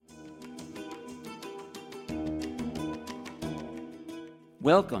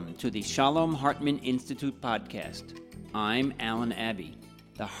Welcome to the Shalom Hartman Institute podcast. I'm Alan Abbey.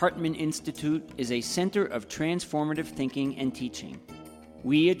 The Hartman Institute is a center of transformative thinking and teaching.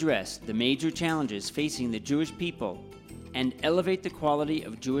 We address the major challenges facing the Jewish people and elevate the quality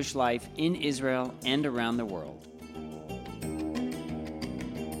of Jewish life in Israel and around the world.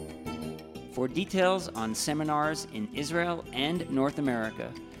 For details on seminars in Israel and North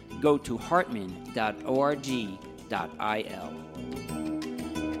America, go to hartman.org.il.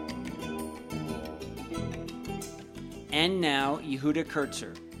 And now, Yehuda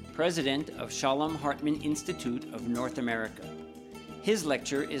Kurtzer, president of Shalom Hartman Institute of North America. His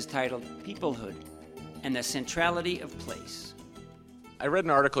lecture is titled Peoplehood and the Centrality of Place. I read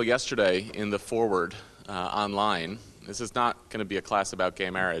an article yesterday in the Forward online. This is not going to be a class about gay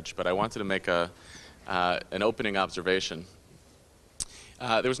marriage, but I wanted to make an opening observation.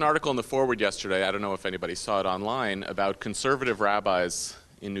 There was an article in the Forward yesterday, I don't know if anybody saw it online, about conservative rabbis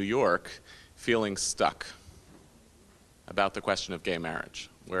in New York feeling stuck about the question of gay marriage.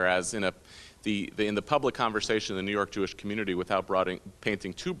 Whereas in the public conversation in the New York Jewish community, without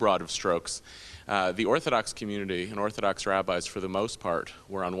painting too broad of strokes, the Orthodox community and Orthodox rabbis, for the most part,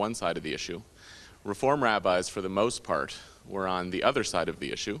 were on one side of the issue. Reform rabbis, for the most part, were on the other side of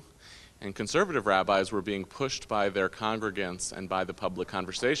the issue. And conservative rabbis were being pushed by their congregants and by the public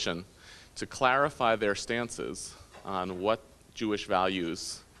conversation to clarify their stances on what Jewish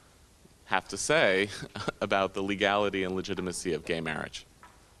values have to say about the legality and legitimacy of gay marriage.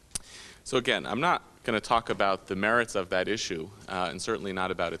 So again, I'm not going to talk about the merits of that issue, and certainly not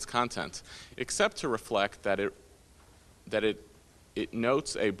about its content, except to reflect that it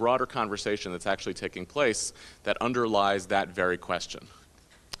notes a broader conversation that's actually taking place that underlies that very question.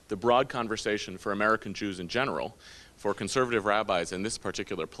 The broad conversation for American Jews in general, for conservative rabbis in this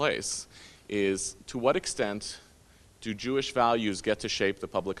particular place, is to what extent do Jewish values get to shape the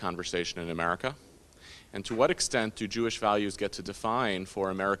public conversation in America? And to what extent do Jewish values get to define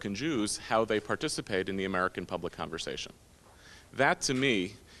for American Jews how they participate in the American public conversation? That, to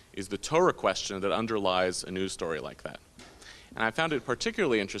me, is the Torah question that underlies a news story like that. And I found it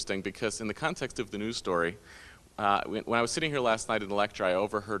particularly interesting because in the context of the news story, when I was sitting here last night in the lecture, I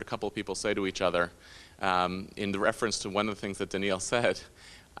overheard a couple of people say to each other, in the reference to one of the things that Daniel said,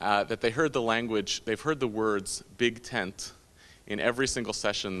 that they've heard the words big tent in every single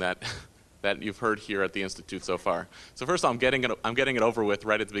session that you've heard here at the Institute so far. So first of all, I'm getting it over with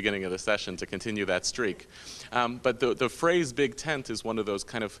right at the beginning of the session to continue that streak. But the phrase big tent is one of those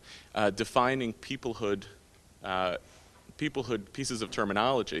kind of defining peoplehood pieces of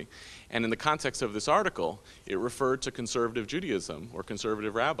terminology. And in the context of this article, it referred to conservative Judaism or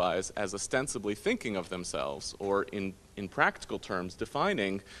conservative rabbis as ostensibly thinking of themselves, or in practical terms,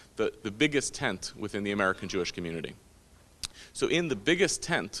 defining the biggest tent within the American Jewish community. So in the biggest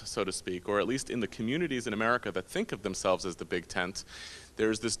tent, so to speak, or at least in the communities in America that think of themselves as the big tent,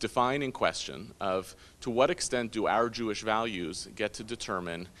 there's this defining question of to what extent do our Jewish values get to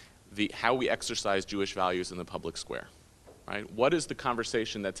determine how we exercise Jewish values in the public square? Right? What is the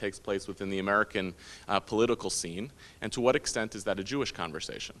conversation that takes place within the American political scene, and to what extent is that a Jewish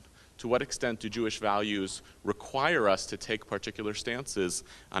conversation? To what extent do Jewish values require us to take particular stances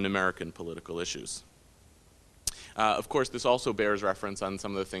on American political issues? Of course, this also bears reference on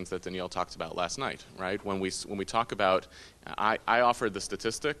some of the things that Daniel talked about last night, right? When we talk about, I offered the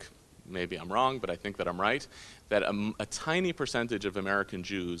statistic, maybe I'm wrong, but I think that I'm right, that a tiny percentage of American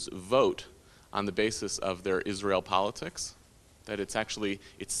Jews vote on the basis of their Israel politics, that it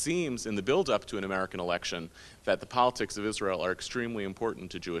seems in the build-up to an American election that the politics of Israel are extremely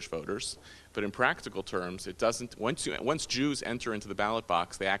important to Jewish voters, but in practical terms, it doesn't. Once Jews enter into the ballot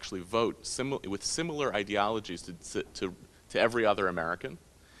box, they actually vote with similar ideologies to every other American.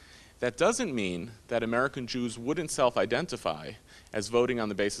 That doesn't mean that American Jews wouldn't self-identify as voting on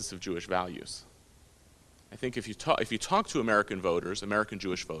the basis of Jewish values. I think if you talk to American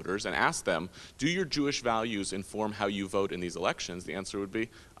Jewish voters, and ask them, do your Jewish values inform how you vote in these elections, the answer would be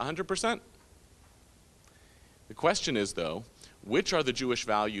 100%. The question is, though, which are the Jewish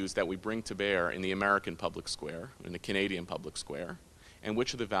values that we bring to bear in the American public square, in the Canadian public square, and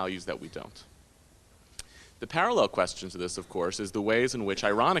which are the values that we don't? The parallel question to this, of course, is the ways in which,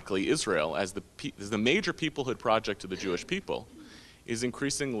 ironically, Israel, as the major peoplehood project of the Jewish people, is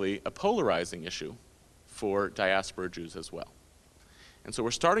increasingly a polarizing issue for diaspora Jews as well. And so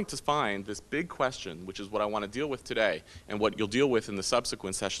we're starting to find this big question, which is what I want to deal with today, and what you'll deal with in the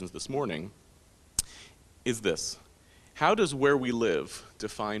subsequent sessions this morning, is this. How does where we live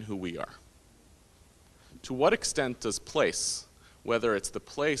define who we are? To what extent does place, whether it's the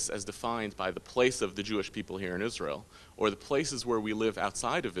place as defined by the place of the Jewish people here in Israel, or the places where we live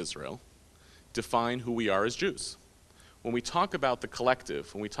outside of Israel, define who we are as Jews. When we talk about the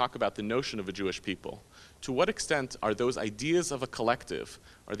collective, when we talk about the notion of a Jewish people, to what extent are those ideas of a collective,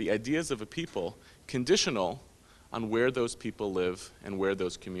 are the ideas of a people, conditional on where those people live and where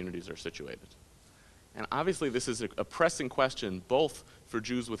those communities are situated? And obviously this is a pressing question both for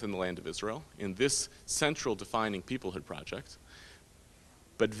Jews within the land of Israel, in this central defining peoplehood project,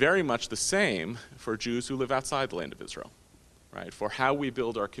 but very much the same for Jews who live outside the land of Israel, right? For how we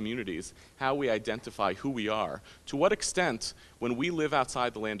build our communities, how we identify who we are, to what extent, when we live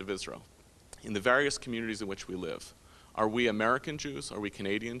outside the land of Israel, in the various communities in which we live, are we American Jews? Are we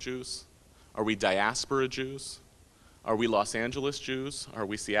Canadian Jews? Are we diaspora Jews? Are we Los Angeles Jews? Are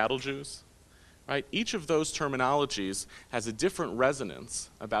we Seattle Jews? Right? Each of those terminologies has a different resonance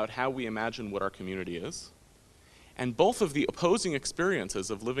about how we imagine what our community is. And both of the opposing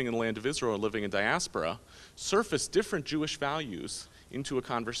experiences of living in the land of Israel and living in diaspora surface different Jewish values into a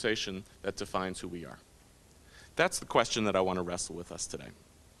conversation that defines who we are. That's the question that I want to wrestle with us today.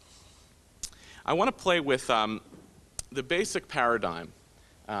 I want to play with the basic paradigm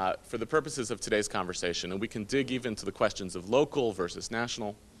for the purposes of today's conversation, and we can dig even to the questions of local versus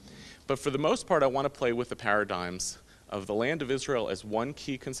national. But for the most part, I want to play with the paradigms of the land of Israel as one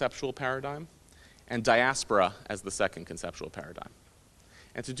key conceptual paradigm, and diaspora as the second conceptual paradigm.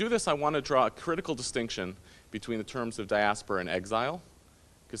 And to do this, I want to draw a critical distinction between the terms of diaspora and exile,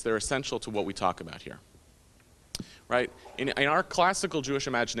 because they're essential to what we talk about here. Right? In our classical Jewish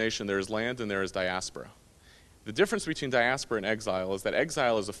imagination, there is land and there is diaspora. The difference between diaspora and exile is that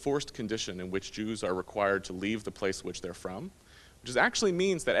exile is a forced condition in which Jews are required to leave the place which they're from, which actually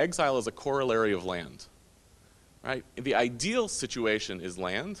means that exile is a corollary of land. Right? The ideal situation is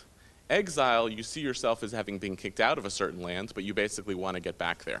land. Exile, you see yourself as having been kicked out of a certain land, but you basically want to get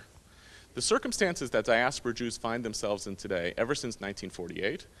back there. The circumstances that diaspora Jews find themselves in today, ever since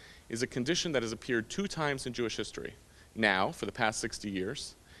 1948, is a condition that has appeared 2 times in Jewish history. Now, for the past 60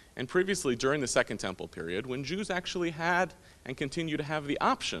 years, and previously during the Second Temple period, when Jews actually had and continue to have the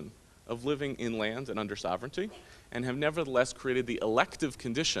option of living in land and under sovereignty, and have nevertheless created the elective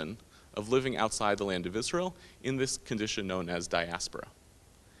condition of living outside the land of Israel in this condition known as diaspora.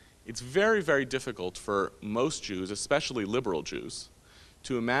 It's very, very difficult for most Jews, especially liberal Jews,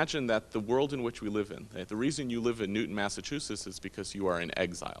 to imagine that the world in which we live in, that the reason you live in Newton, Massachusetts is because you are in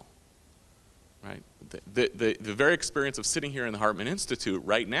exile. Right? The very experience of sitting here in the Hartman Institute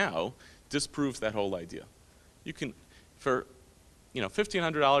right now disproves that whole idea. You can, for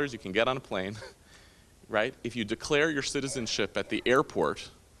 $1,500, you can get on a plane, right? If you declare your citizenship at the airport,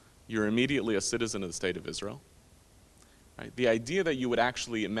 you're immediately a citizen of the state of Israel. Right? The idea that you would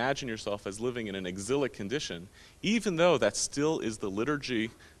actually imagine yourself as living in an exilic condition, even though that still is the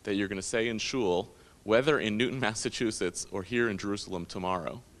liturgy that you're going to say in shul, whether in Newton, Massachusetts, or here in Jerusalem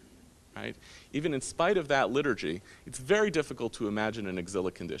tomorrow, right? Even in spite of that liturgy, it's very difficult to imagine an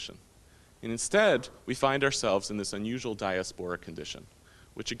exilic condition. And instead, we find ourselves in this unusual diaspora condition,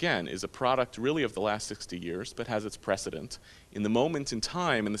 which again is a product really of the last 60 years, but has its precedent in the moment in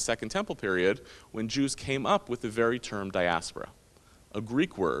time in the Second Temple period when Jews came up with the very term diaspora, a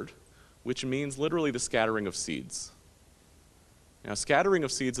Greek word which means literally the scattering of seeds. Now, scattering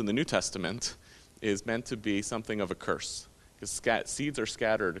of seeds in the New Testament is meant to be something of a curse, because seeds are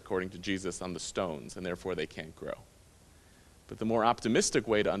scattered, according to Jesus, on the stones, and therefore they can't grow. But the more optimistic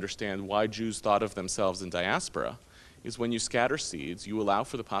way to understand why Jews thought of themselves in diaspora is when you scatter seeds, you allow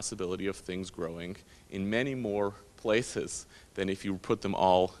for the possibility of things growing in many more places than if you put them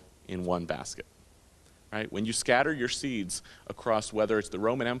all in one basket. Right? When you scatter your seeds across whether it's the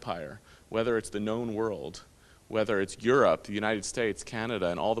Roman Empire, whether it's the known world, whether it's Europe, the United States, Canada,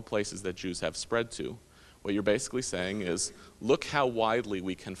 and all the places that Jews have spread to, what you're basically saying is, look how widely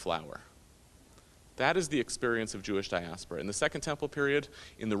we can flower. That is the experience of Jewish diaspora. In the Second Temple period,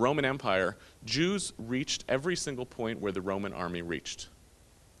 in the Roman Empire, Jews reached every single point where the Roman army reached.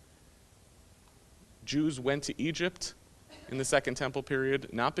 Jews went to Egypt in the Second Temple period,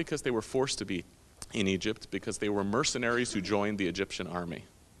 not because they were forced to be in Egypt, because they were mercenaries who joined the Egyptian army.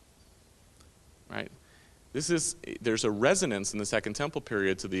 Right? There's a resonance in the Second Temple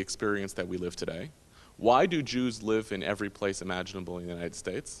period to the experience that we live today. Why do Jews live in every place imaginable in the United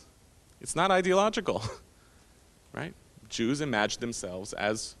States? It's not ideological, right? Jews imagine themselves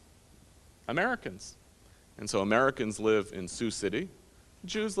as Americans. And so Americans live in Sioux City,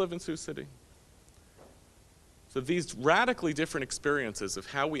 Jews live in Sioux City. So these radically different experiences of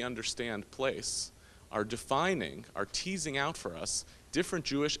how we understand place are teasing out for us different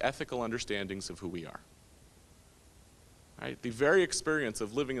Jewish ethical understandings of who we are. Right? The very experience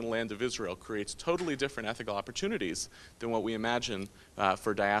of living in the land of Israel creates totally different ethical opportunities than what we imagine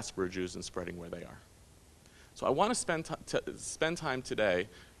for diaspora Jews and spreading where they are. So I want to spend time today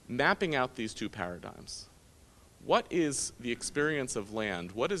mapping out these two paradigms. What is the experience of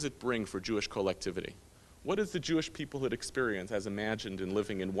land? What does it bring for Jewish collectivity? What is the Jewish peoplehood experience as imagined in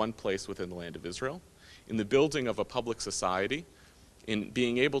living in one place within the land of Israel, in the building of a public society, in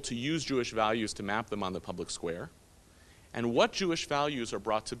being able to use Jewish values to map them on the public square? And what Jewish values are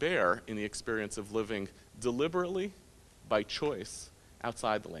brought to bear in the experience of living deliberately, by choice,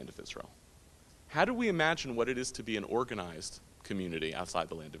 outside the land of Israel? How do we imagine what it is to be an organized community outside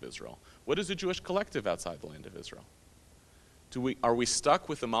the land of Israel? What is a Jewish collective outside the land of Israel? Are we stuck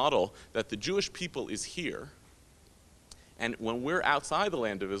with the model that the Jewish people is here, and when we're outside the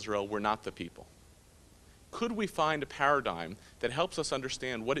land of Israel, we're not the people? Could we find a paradigm that helps us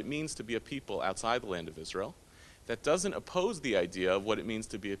understand what it means to be a people outside the land of Israel, that doesn't oppose the idea of what it means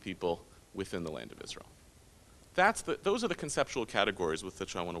to be a people within the land of Israel? Those are the conceptual categories with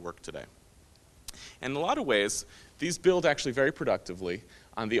which I want to work today. And in a lot of ways, these build actually very productively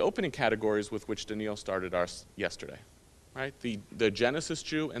on the opening categories with which Daniel started ours yesterday, right? The Genesis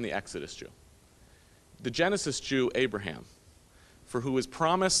Jew and the Exodus Jew. The Genesis Jew, Abraham, for who is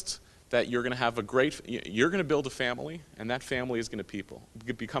promised that you're going to build a family, and that family is going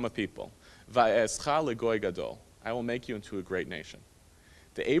to become a people. Va'escha legoy gadol. I will make you into a great nation.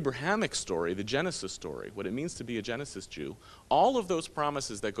 The Abrahamic story, the Genesis story, what it means to be a Genesis Jew, all of those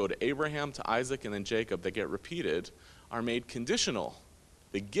promises that go to Abraham, to Isaac, and then Jacob that get repeated are made conditional.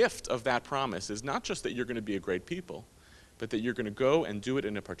 The gift of that promise is not just that you're going to be a great people, but that you're going to go and do it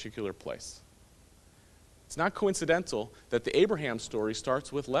in a particular place. It's not coincidental that the Abraham story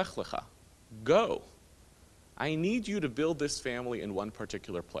starts with Lech Lecha. Go. I need you to build this family in one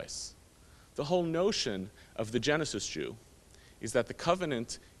particular place. The whole notion of the Genesis Jew is that the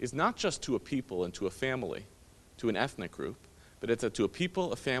covenant is not just to a people and to a family, to an ethnic group, but it's to a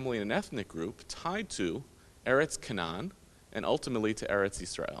people, a family, and an ethnic group tied to Eretz Canaan and ultimately to Eretz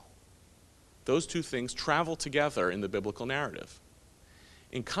Yisrael. Those two things travel together in the biblical narrative.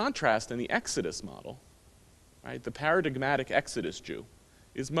 In contrast, in the Exodus model, right, the paradigmatic Exodus Jew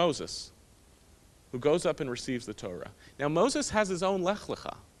is Moses, who goes up and receives the Torah. Now, Moses has his own Lech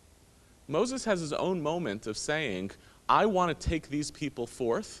Lecha. Moses has his own moment of saying, I want to take these people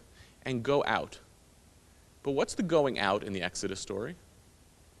forth and go out. But what's the going out in the Exodus story?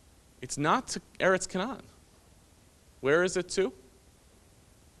 It's not to Eretz Canaan. Where is it to?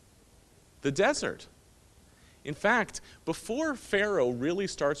 The desert. In fact, before Pharaoh really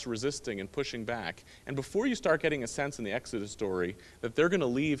starts resisting and pushing back, and before you start getting a sense in the Exodus story that they're going to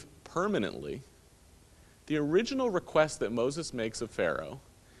leave permanently, the original request that Moses makes of Pharaoh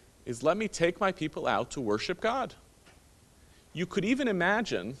is, let me take my people out to worship God. You could even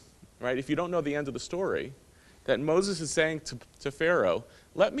imagine, right, if you don't know the end of the story, that Moses is saying to Pharaoh,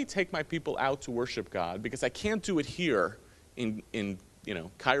 let me take my people out to worship God, because I can't do it here in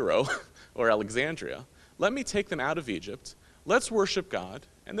Cairo or Alexandria. Let me take them out of Egypt, let's worship God,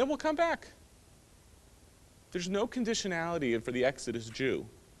 and then we'll come back. There's no conditionality for the Exodus Jew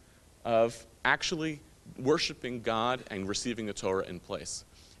of actually worshiping God and receiving the Torah in place.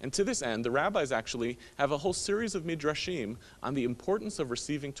 And to this end, the rabbis actually have a whole series of midrashim on the importance of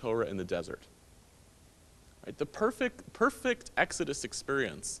receiving Torah in the desert. Right? The perfect Exodus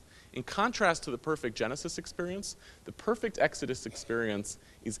experience, in contrast to the perfect Genesis experience, the perfect Exodus experience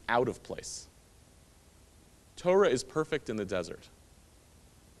is out of place. Torah is perfect in the desert.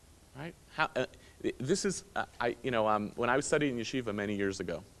 Right? When I was studying yeshiva many years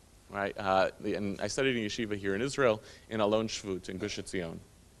ago, right, and I studied in yeshiva here in Israel, in Alon Shvut, in Gush Etzion.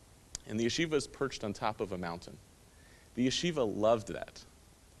 And the yeshiva is perched on top of a mountain. The yeshiva loved that.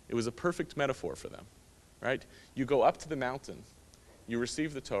 It was a perfect metaphor for them, right? You go up to the mountain, you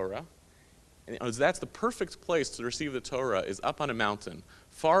receive the Torah, and that's the perfect place to receive the Torah, is up on a mountain,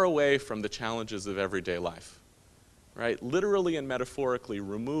 far away from the challenges of everyday life, right? Literally and metaphorically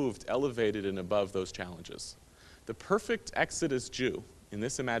removed, elevated, and above those challenges. The perfect Exodus Jew, in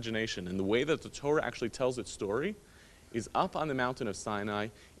this imagination, and the way that the Torah actually tells its story, is up on the mountain of Sinai,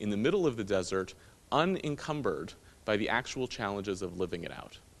 in the middle of the desert, unencumbered by the actual challenges of living it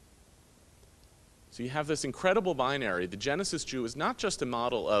out. So you have this incredible binary. The Genesis Jew is not just a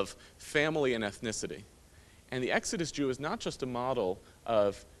model of family and ethnicity. And the Exodus Jew is not just a model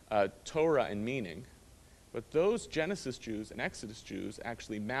of Torah and meaning. But those Genesis Jews and Exodus Jews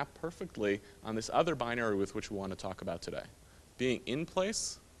actually map perfectly on this other binary with which we want to talk about today. Being in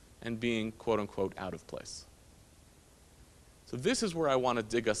place and being, quote unquote, out of place. So this is where I want to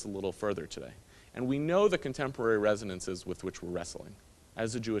dig us a little further today. And we know the contemporary resonances with which we're wrestling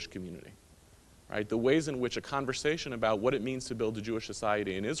as a Jewish community. Right? The ways in which a conversation about what it means to build a Jewish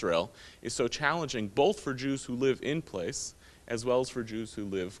society in Israel is so challenging both for Jews who live in place as well as for Jews who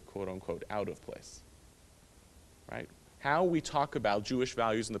live, quote unquote, out of place. Right? How we talk about Jewish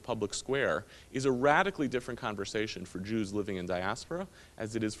values in the public square is a radically different conversation for Jews living in diaspora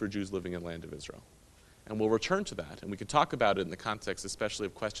as it is for Jews living in the land of Israel. And we'll return to that, and we can talk about it in the context especially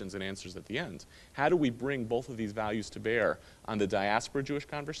of questions and answers at the end. How do we bring both of these values to bear on the diaspora Jewish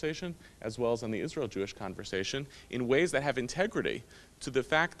conversation as well as on the Israel Jewish conversation in ways that have integrity to the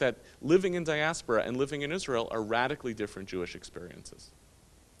fact that living in diaspora and living in Israel are radically different Jewish experiences.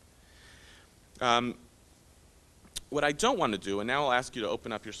 What I don't want to do, and now I'll ask you to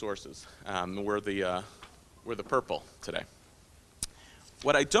open up your sources. We're the purple today.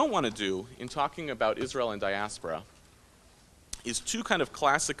 What I don't want to do in talking about Israel and diaspora is two kind of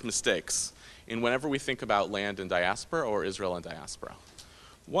classic mistakes in whenever we think about land and diaspora or Israel and diaspora.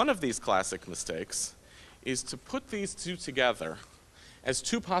 One of these classic mistakes is to put these two together as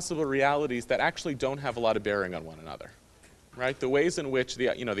two possible realities that actually don't have a lot of bearing on one another. Right? The ways in which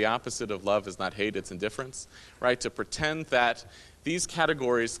the opposite of love is not hate, it's indifference. Right? To pretend that these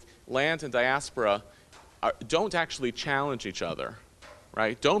categories, land and diaspora, don't actually challenge each other.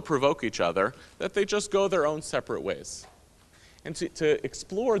 Right? Don't provoke each other, that they just go their own separate ways. And to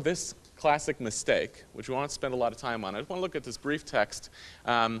explore this classic mistake, which we won't spend a lot of time on, I just want to look at this brief text.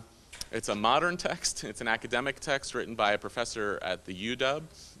 It's a modern text. It's an academic text written by a professor at the UW,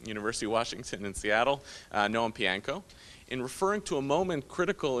 University of Washington in Seattle, Noam Pianko, in referring to a moment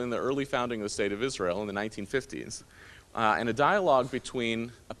critical in the early founding of the State of Israel in the 1950s, and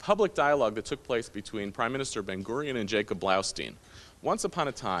a public dialogue that took place between Prime Minister Ben-Gurion and Jacob Blaustein. Once upon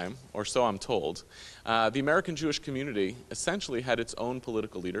a time, or so I'm told, the American Jewish community essentially had its own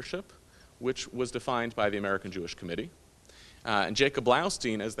political leadership, which was defined by the American Jewish Committee. And Jacob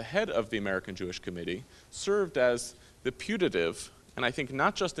Blaustein, as the head of the American Jewish Committee, served as the putative, and I think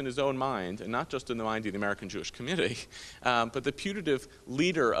not just in his own mind, and not just in the mind of the American Jewish Committee, but the putative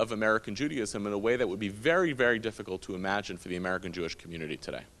leader of American Judaism in a way that would be very, very difficult to imagine for the American Jewish community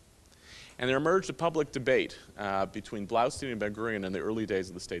today. And there emerged a public debate between Blaustein and Ben-Gurion in the early days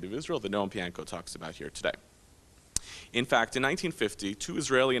of the State of Israel that Noam Pianko talks about here today. In fact, in 1950, two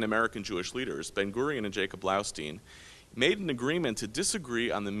Israeli and American Jewish leaders, Ben-Gurion and Jacob Blaustein, made an agreement to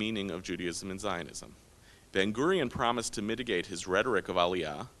disagree on the meaning of Judaism and Zionism. Ben-Gurion promised to mitigate his rhetoric of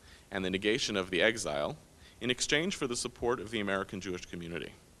Aliyah and the negation of the exile in exchange for the support of the American Jewish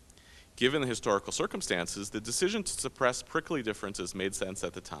community. Given the historical circumstances, the decision to suppress prickly differences made sense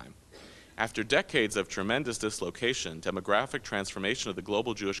at the time. After decades of tremendous dislocation, demographic transformation of the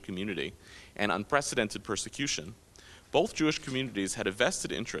global Jewish community, and unprecedented persecution, both Jewish communities had a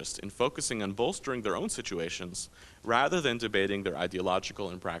vested interest in focusing on bolstering their own situations rather than debating their ideological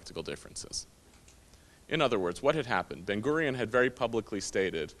and practical differences. In other words, what had happened? Ben-Gurion had very publicly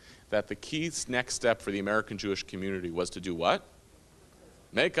stated that the key next step for the American Jewish community was to do what?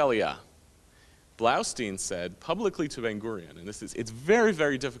 Make Aliyah. Blaustein said publicly to Ben-Gurion, and it's very,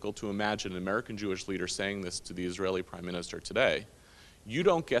 very difficult to imagine an American Jewish leader saying this to the Israeli Prime Minister today, you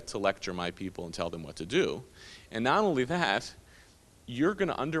don't get to lecture my people and tell them what to do. And not only that, you're going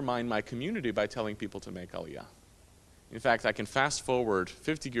to undermine my community by telling people to make Aliyah. In fact, I can fast forward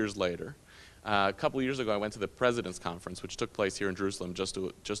 50 years later. A couple of years ago, I went to the President's Conference, which took place here in Jerusalem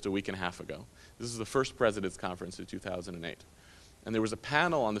just a week and a half ago. This is the first President's Conference in 2008. And there was a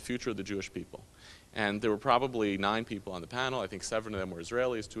panel on the future of the Jewish people. And there were probably 9 people on the panel. I think 7 of them were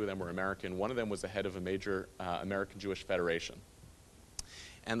Israelis, 2 of them were American. One of them was the head of a major American Jewish federation.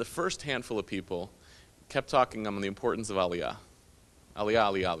 And the first handful of people kept talking on the importance of Aliyah.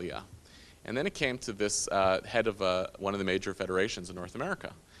 Aliyah, Aliyah, Aliyah. And then it came to this head of one of the major federations in North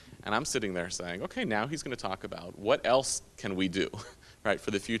America. And I'm sitting there saying, okay, now he's going to talk about what else can we do, right, for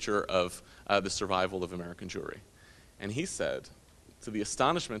the future of the survival of American Jewry. And he said, to the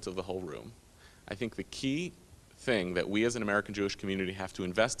astonishment of the whole room, I think the key thing that we as an American Jewish community have to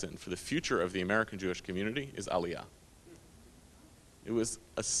invest in for the future of the American Jewish community is Aliyah. It was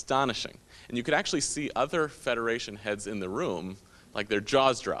astonishing. And you could actually see other federation heads in the room, like their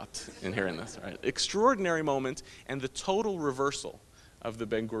jaws dropped in hearing this, right? Extraordinary moment, and the total reversal of the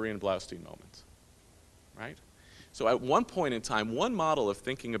Ben-Gurion-Blaustein moment, right? So at one point in time, one model of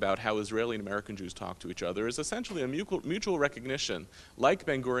thinking about how Israeli and American Jews talk to each other is essentially a mutual recognition, like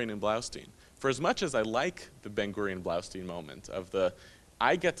Ben-Gurion and Blaustein. For as much as I like the Ben-Gurion-Blaustein moment of the,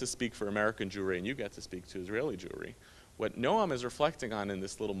 I get to speak for American Jewry and you get to speak to Israeli Jewry, what Noam is reflecting on in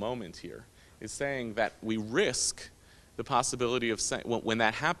this little moment here is saying that we risk the possibility of saying, when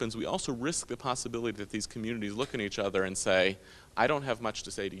that happens, we also risk the possibility that these communities look at each other and say, I don't have much to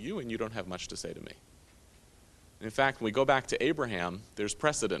say to you, and you don't have much to say to me. In fact, when we go back to Abraham, there's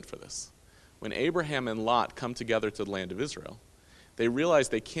precedent for this. When Abraham and Lot come together to the land of Israel, they realize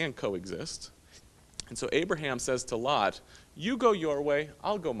they can't coexist. And so Abraham says to Lot, you go your way,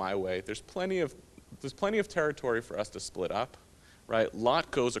 I'll go my way. There's plenty of territory for us to split up. Right?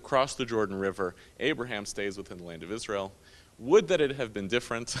 Lot goes across the Jordan River. Abraham stays within the land of Israel. Would that it have been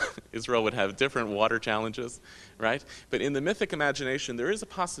different. Israel would have different water challenges, right? But in the mythic imagination, there is a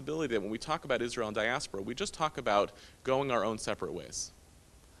possibility that when we talk about Israel and diaspora, we just talk about going our own separate ways.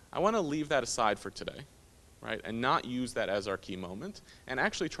 I want to leave that aside for today, right? And not use that as our key moment, and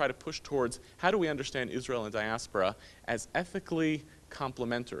actually try to push towards how do we understand Israel and diaspora as ethically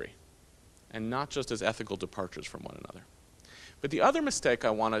complementary, and not just as ethical departures from one another. But the other mistake I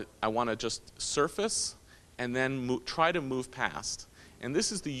want to just surface and then try to move past, and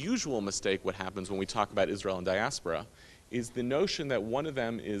this is the usual mistake what happens when we talk about Israel and diaspora, is the notion that one of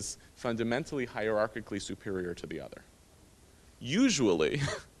them is fundamentally hierarchically superior to the other. Usually,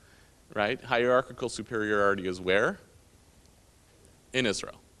 right, hierarchical superiority is where? In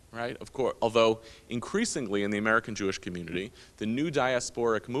Israel. Right? Of course, although increasingly in the American Jewish community, the new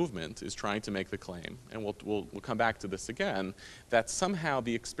diasporic movement is trying to make the claim, and we'll come back to this again, that somehow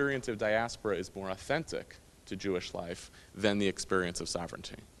the experience of diaspora is more authentic to Jewish life than the experience of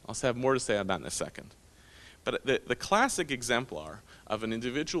sovereignty. I'll have more to say about that in a second. But the classic exemplar of an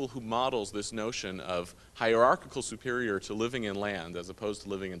individual who models this notion of hierarchical superior to living in land as opposed to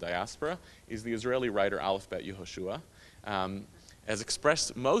living in diaspora is the Israeli writer Aleph Bet Yehoshua. As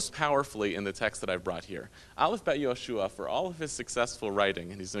expressed most powerfully in the text that I've brought here. Aleph Bet Yehoshua, for all of his successful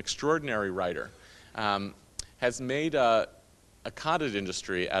writing, and he's an extraordinary writer, has made a cottage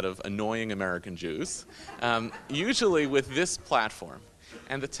industry out of annoying American Jews, usually with this platform.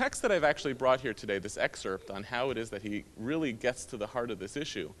 And the text that I've actually brought here today, this excerpt on how it is that he really gets to the heart of this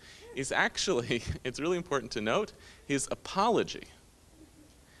issue, is actually, it's really important to note, his apology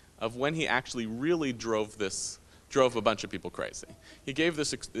of when he actually really drove a bunch of people crazy. He gave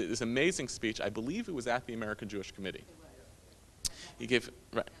this amazing speech. I believe it was at the American Jewish Committee. He gave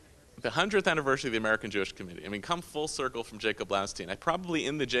the 100th anniversary of the American Jewish Committee. I mean, come full circle from Jacob Blaustein. I'm probably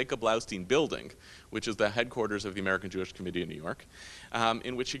in the Jacob Blaustein building, which is the headquarters of the American Jewish Committee in New York,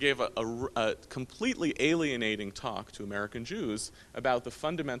 in which he gave a completely alienating talk to American Jews about the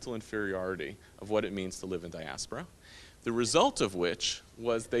fundamental inferiority of what it means to live in diaspora, the result of which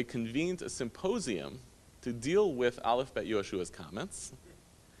was they convened a symposium to deal with Aleph Bet Yehoshua's comments.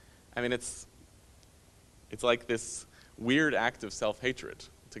 I mean, it's like this weird act of self-hatred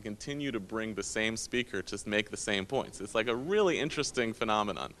to continue to bring the same speaker to make the same points. It's like a really interesting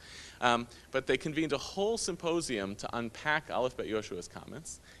phenomenon. But they convened a whole symposium to unpack Aleph Bet Yehoshua's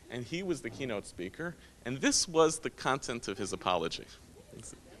comments, and he was the keynote speaker, and this was the content of his apology.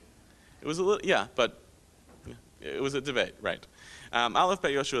 It was a little, yeah, but it was a debate, right. Aleph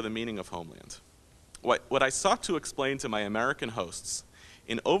Bet Yehoshua, the meaning of homeland. What I sought to explain to my American hosts,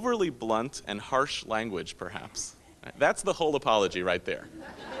 in overly blunt and harsh language, perhaps, that's the whole apology right there.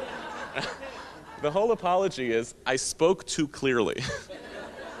 The whole apology is, I spoke too clearly,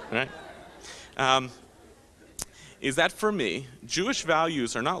 right? Is that for me, Jewish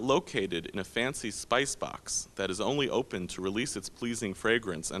values are not located in a fancy spice box that is only open to release its pleasing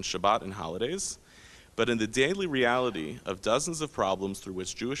fragrance on Shabbat and holidays, but in the daily reality of dozens of problems through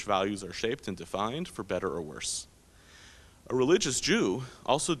which Jewish values are shaped and defined, for better or worse. A religious Jew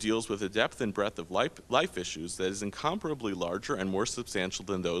also deals with a depth and breadth of life issues that is incomparably larger and more substantial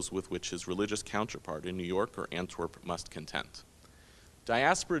than those with which his religious counterpart in New York or Antwerp must contend.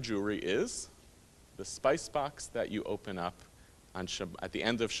 Diaspora Jewry is the spice box that you open up on at the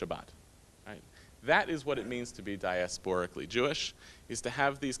end of Shabbat. Right? That is what it means to be diasporically Jewish, is to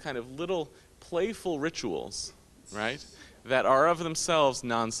have these kind of little playful rituals, right, that are of themselves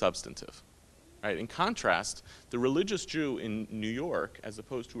non-substantive. Right? In contrast, the religious Jew in New York, as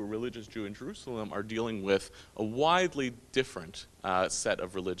opposed to a religious Jew in Jerusalem, are dealing with a widely different set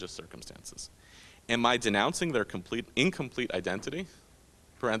of religious circumstances. Am I denouncing their incomplete identity?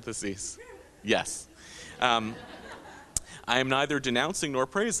 Parentheses, yes. I am neither denouncing nor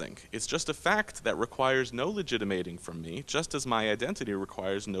praising. It's just a fact that requires no legitimating from me, just as my identity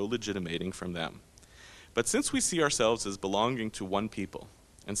requires no legitimating from them. But since we see ourselves as belonging to one people,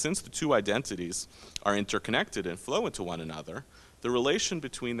 and since the two identities are interconnected and flow into one another, the relation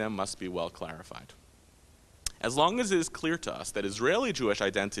between them must be well clarified. As long as it is clear to us that Israeli Jewish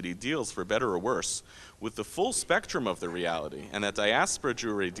identity deals, for better or worse, with the full spectrum of the reality, and that diaspora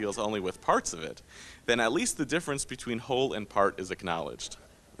Jewry deals only with parts of it, then at least the difference between whole and part is acknowledged.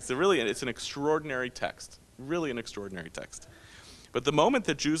 It's an extraordinary text, really an extraordinary text. But the moment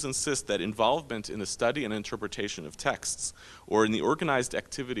that Jews insist that involvement in the study and interpretation of texts, or in the organized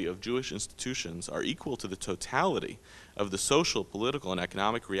activity of Jewish institutions, are equal to the totality of the social, political, and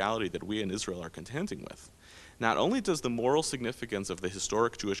economic reality that we in Israel are contending with, not only does the moral significance of the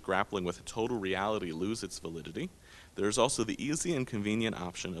historic Jewish grappling with total reality lose its validity, there is also the easy and convenient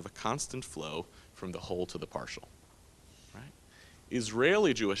option of a constant flow from the whole to the partial. Right?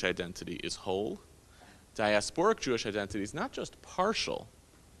 Israeli Jewish identity is whole. Diasporic Jewish identity is not just partial,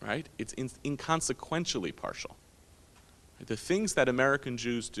 right? It's inconsequentially partial. The things that American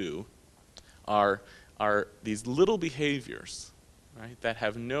Jews do are these little behaviors, right, that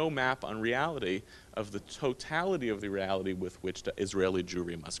have no map on reality of the totality of the reality with which the Israeli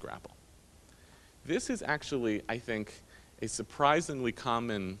Jewry must grapple. This is actually, I think, a surprisingly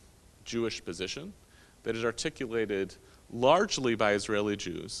common Jewish position that is articulated largely by Israeli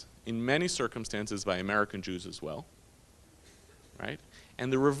Jews, in many circumstances by American Jews as well, right?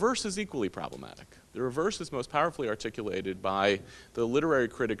 And the reverse is equally problematic. The reverse is most powerfully articulated by the literary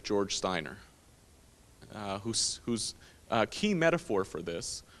critic George Steiner, whose key metaphor for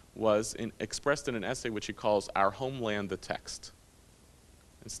this was expressed in an essay which he calls Our Homeland, the Text.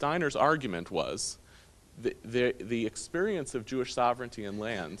 And Steiner's argument was the experience of Jewish sovereignty and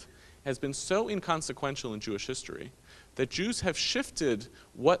land has been so inconsequential in Jewish history that Jews have shifted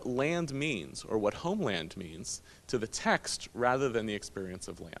what land means, or what homeland means, to the text rather than the experience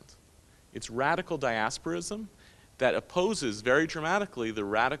of land. It's radical diasporism that opposes very dramatically the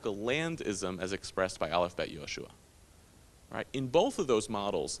radical landism as expressed by Aleph Bet Yehoshua. Right? In both of those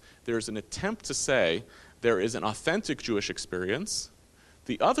models, there's an attempt to say there is an authentic Jewish experience,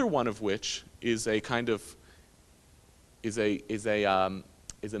 the other one of which is a kind of is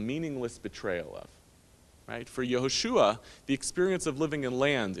a meaningless betrayal of. Right? For Yehoshua, the experience of living in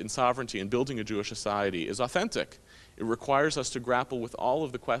land, in sovereignty, and building a Jewish society is authentic. It requires us to grapple with all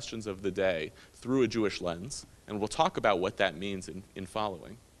of the questions of the day through a Jewish lens, and we'll talk about what that means in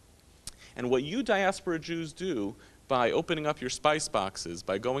following. And what you diaspora Jews do by opening up your spice boxes,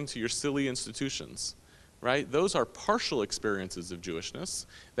 by going to your silly institutions, right? Those are partial experiences of Jewishness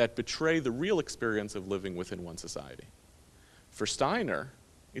that betray the real experience of living within one society. For Steiner,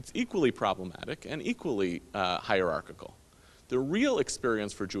 it's equally problematic and equally hierarchical. The real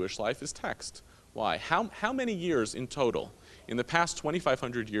experience for Jewish life is text. Why? How many years in total, in the past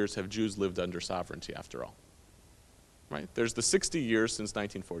 2,500 years, have Jews lived under sovereignty after all? Right? There's the 60 years since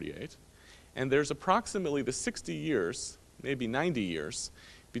 1948, and there's approximately the 60 years, maybe 90 years,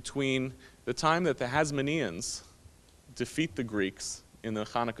 between the time that the Hasmoneans defeat the Greeks in the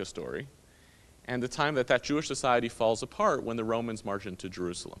Hanukkah story and the time that that Jewish society falls apart when the Romans march into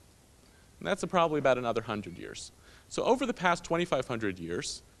Jerusalem. And that's probably about another 100 years. So over the past 2,500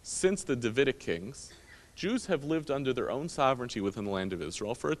 years, since the Davidic kings, Jews have lived under their own sovereignty within the land of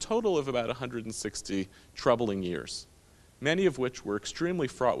Israel for a total of about 160 troubling years, many of which were extremely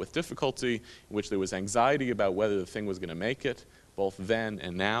fraught with difficulty, in which there was anxiety about whether the thing was going to make it, both then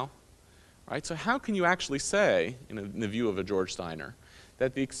and now. Right? So how can you actually say, in the view of a George Steiner,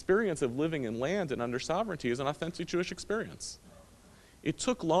 that the experience of living in land and under sovereignty is an authentic Jewish experience? It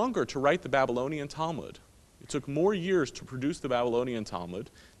took longer to write the Babylonian Talmud. It took more years to produce the Babylonian Talmud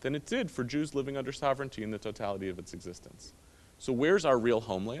than it did for Jews living under sovereignty in the totality of its existence. So where's our real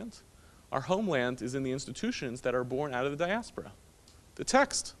homeland? Our homeland is in the institutions that are born out of the diaspora. The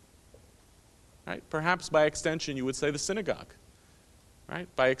text. Right? Perhaps by extension you would say the synagogue. Right?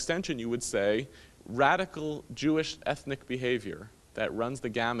 By extension you would say radical Jewish ethnic behavior that runs the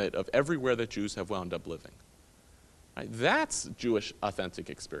gamut of everywhere that Jews have wound up living. Right? That's Jewish authentic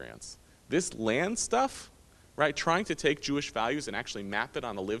experience. This land stuff, right, trying to take Jewish values and actually map it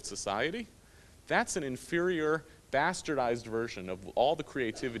on a lived society, that's an inferior, bastardized version of all the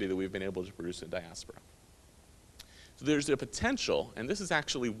creativity that we've been able to produce in diaspora. So there's a potential, and this is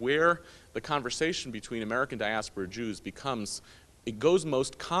actually where the conversation between American diaspora Jews becomes, it goes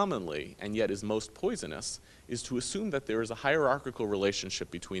most commonly and yet is most poisonous, is to assume that there is a hierarchical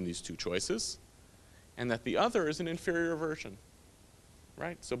relationship between these two choices and that the other is an inferior version.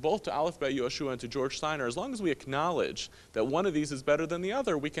 Right? So both to Aleph Bet Yehoshua and to George Steiner, as long as we acknowledge that one of these is better than the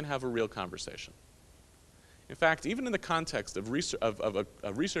other, we can have a real conversation. In fact, even in the context of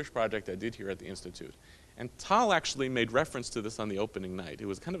a research project I did here at the Institute, and Tal actually made reference to this on the opening night. It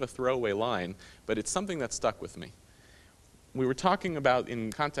was kind of a throwaway line, but it's something that stuck with me. we were talking about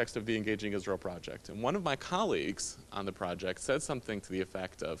in context of the Engaging Israel project, and one of my colleagues on the project said something to the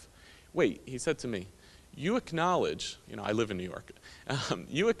effect of, wait, he said to me, you acknowledge, I live in New York,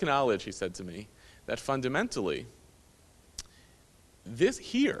 you acknowledge, he said to me, that fundamentally, this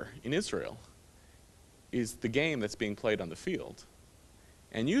here in Israel is the game that's being played on the field,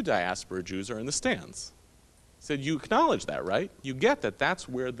 and you diaspora Jews are in the stands. He said, you acknowledge that, right? You get that that's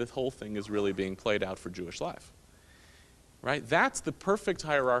where the whole thing is really being played out for Jewish life. Right? That's the perfect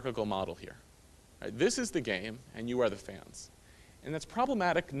hierarchical model here. Right? This is the game, and you are the fans. And that's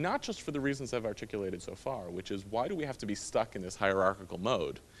problematic not just for the reasons I've articulated so far, which is why do we have to be stuck in this hierarchical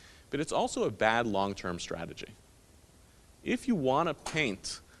mode, but it's also a bad long-term strategy. If you want to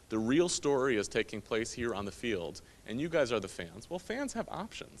paint the real story as taking place here on the field, and you guys are the fans, well, fans have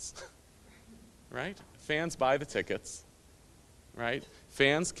options, right? Fans buy the tickets, right?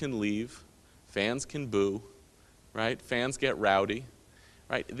 Fans can leave, fans can boo, right? Fans get rowdy,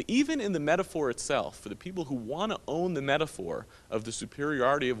 right? Even in the metaphor itself, for the people who want to own the metaphor of the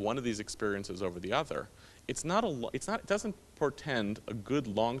superiority of one of these experiences over the other, it doesn't portend a good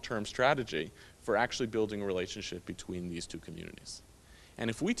long-term strategy for actually building a relationship between these two communities. And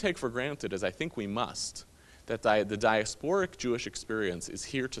if we take for granted, as I think we must, that the diasporic Jewish experience is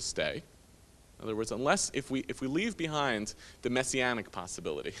here to stay, in other words, if we leave behind the messianic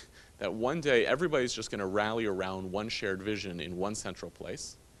possibility that one day everybody's just going to rally around one shared vision in one central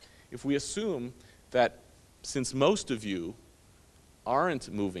place, if we assume that since most of you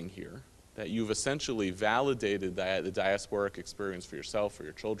aren't moving here, that you've essentially validated the diasporic experience for yourself, for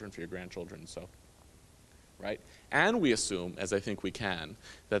your children, for your grandchildren, and so, right? And we assume, as I think we can,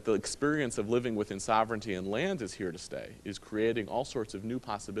 that the experience of living within sovereignty and land is here to stay, is creating all sorts of new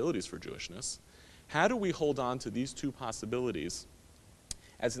possibilities for Jewishness. How do we hold on to these two possibilities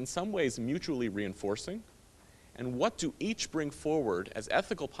as in some ways mutually reinforcing? And what do each bring forward as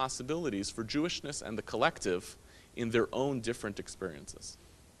ethical possibilities for Jewishness and the collective in their own different experiences?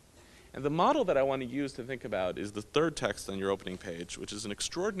 And the model that I want to use to think about is the third text on your opening page, which is an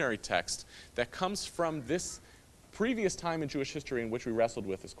extraordinary text that comes from this previous time in Jewish history in which we wrestled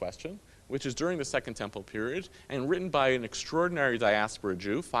with this question, which is during the Second Temple period, and written by an extraordinary diaspora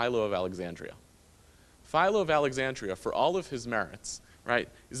Jew, Philo of Alexandria. Philo of Alexandria, for all of his merits, right,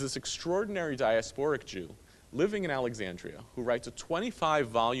 is this extraordinary diasporic Jew living in Alexandria who writes a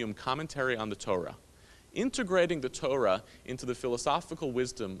 25-volume commentary on the Torah, integrating the Torah into the philosophical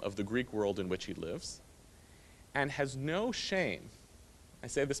wisdom of the Greek world in which he lives, and has no shame, I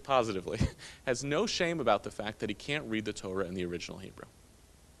say this positively, has no shame about the fact that he can't read the Torah in the original Hebrew.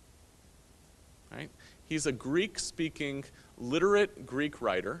 Right? He's a Greek-speaking, literate Greek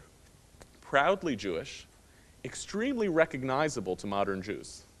writer, proudly Jewish, extremely recognizable to modern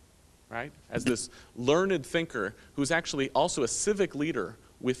Jews, right? As this learned thinker who's actually also a civic leader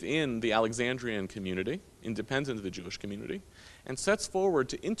within the Alexandrian community, independent of the Jewish community, and sets forward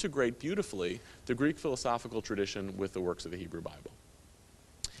to integrate beautifully the Greek philosophical tradition with the works of the Hebrew Bible.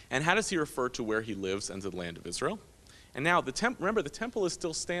 And how does he refer to where he lives and to the land of Israel? And now, remember, the temple is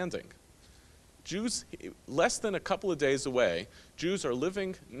still standing. Jews, less than a couple of days away, Jews are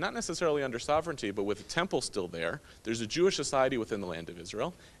living not necessarily under sovereignty, but with the temple still there. There's a Jewish society within the land of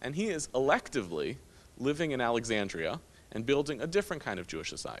Israel, and he is electively living in Alexandria and building a different kind of Jewish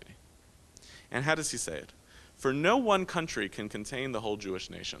society. And how does he say it? For no one country can contain the whole Jewish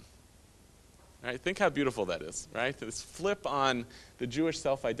nation. Right? Think how beautiful that is, right? This flip on the Jewish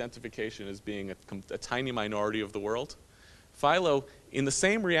self-identification as being a tiny minority of the world. Philo, in the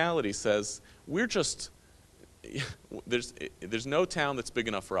same reality, says, there's no town that's big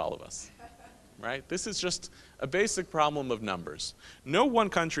enough for all of us, right? This is just a basic problem of numbers. No one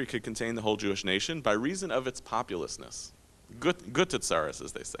country could contain the whole Jewish nation by reason of its populousness. Gutitzaris,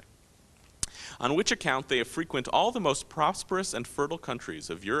 as they say. On which account they frequent all the most prosperous and fertile countries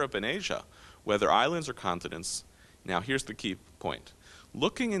of Europe and Asia, whether islands or continents. Now here's the key point.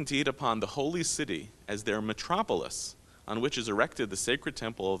 Looking indeed upon the holy city as their metropolis, on which is erected the sacred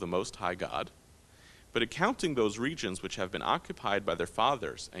temple of the Most High God, but accounting those regions which have been occupied by their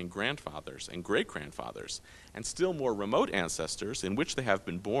fathers and grandfathers and great-grandfathers, and still more remote ancestors in which they have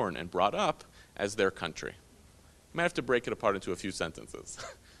been born and brought up as their country. You might have to break it apart into a few sentences,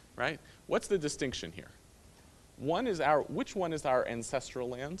 right? What's the distinction here? Which one is our ancestral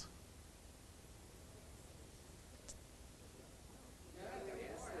land?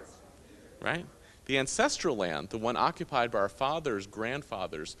 Right? The ancestral land, the one occupied by our fathers,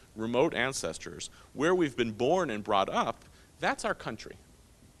 grandfathers, remote ancestors, where we've been born and brought up, that's our country.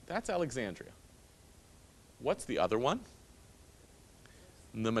 That's Alexandria. What's the other one?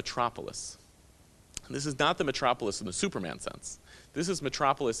 The metropolis. This is not the metropolis in the Superman sense. This is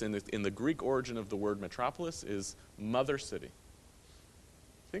metropolis in the Greek origin of the word metropolis is mother city.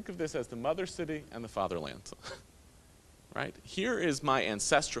 Think of this as the mother city and the fatherland. Right? Here is my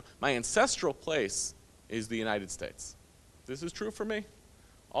ancestral place is the United States. This is true for me.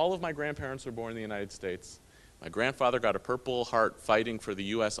 All of my grandparents were born in the United States. My grandfather got a Purple Heart fighting for the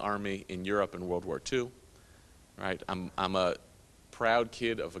U.S. Army in Europe in World War II. Right? I'm a proud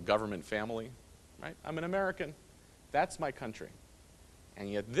kid of a government family. Right? I'm an American. That's my country. And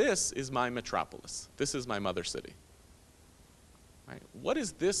yet this is my metropolis. This is my mother city. Right? What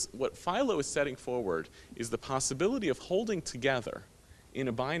is this? What Philo is setting forward is the possibility of holding together in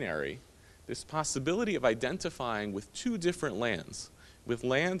a binary this possibility of identifying with two different lands, with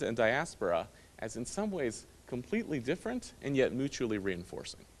land and diaspora, as in some ways completely different and yet mutually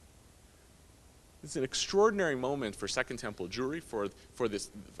reinforcing. It's an extraordinary moment for Second Temple Jewry, for this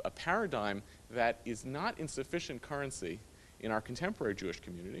a paradigm that is not in sufficient currency in our contemporary Jewish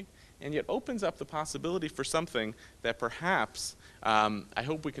community, and yet opens up the possibility for something that perhaps I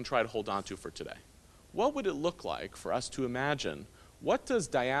hope we can try to hold on to for today. What would it look like for us to imagine what does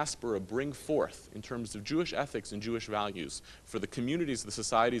diaspora bring forth in terms of Jewish ethics and Jewish values for the communities, the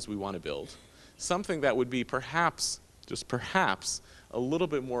societies we want to build? Something that would be perhaps, just perhaps, a little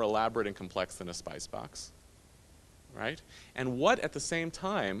bit more elaborate and complex than a spice box, right? And what, at the same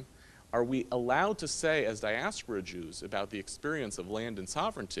time, are we allowed to say as diaspora Jews about the experience of land and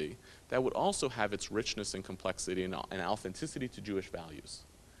sovereignty that would also have its richness and complexity and authenticity to Jewish values?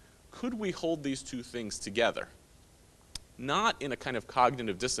 Could we hold these two things together? Not in a kind of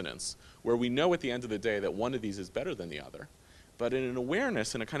cognitive dissonance, where we know at the end of the day that one of these is better than the other, but in an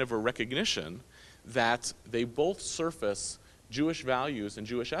awareness and a kind of a recognition that they both surface Jewish values and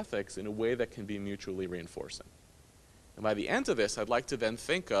Jewish ethics in a way that can be mutually reinforcing. And by the end of this, I'd like to then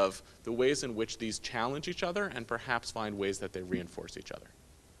think of the ways in which these challenge each other and perhaps find ways that they reinforce each other.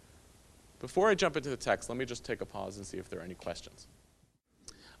 Before I jump into the text, let me just take a pause and see if there are any questions.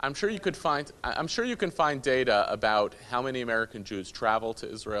 I'm sure you can find data about how many American Jews travel to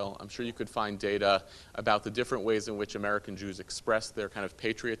Israel. I'm sure you could find data about the different ways in which American Jews express their kind of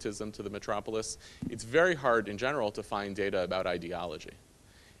patriotism to the metropolis. It's very hard in general to find data about ideology.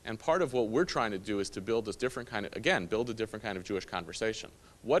 And part of what we're trying to do is to build this different kind of, again, build a different kind of Jewish conversation.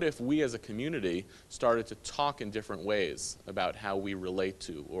 What if we as a community started to talk in different ways about how we relate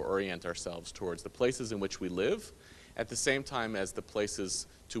to or orient ourselves towards the places in which we live, at the same time as the places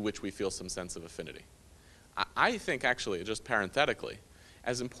to which we feel some sense of affinity? I think, actually, just parenthetically,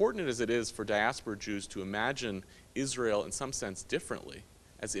 as important as it is for diaspora Jews to imagine Israel in some sense differently,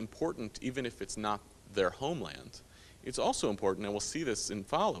 as important even if it's not their homeland, it's also important, and we'll see this in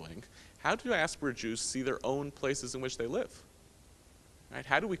following, how do diaspora Jews see their own places in which they live? Right?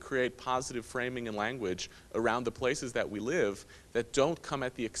 How do we create positive framing and language around the places that we live that don't come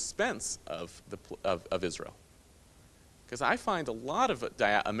at the expense of Israel? Because I find a lot of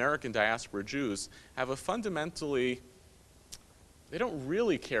American diaspora Jews have a fundamentally, they don't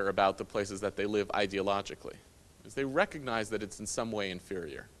really care about the places that they live ideologically, because they recognize that it's in some way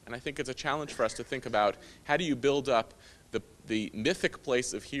inferior. And I think it's a challenge for us to think about how do you build up the mythic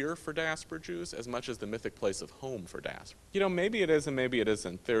place of here for diaspora Jews as much as the mythic place of home for diaspora. You know, maybe it is and maybe it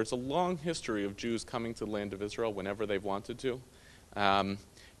isn't. There's a long history of Jews coming to the land of Israel whenever they've wanted to.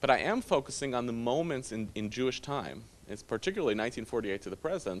 But I am focusing on the moments in Jewish time, it's particularly 1948 to the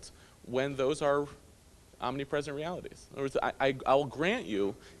present, when those are omnipresent realities. In other words, I'll grant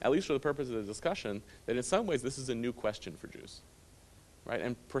you, at least for the purpose of the discussion, that in some ways this is a new question for Jews. Right?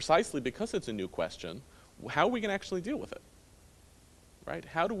 And precisely because it's a new question, how are we going to actually deal with it? Right?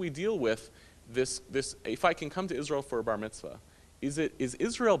 How do we deal with this, if I can come to Israel for a bar mitzvah, is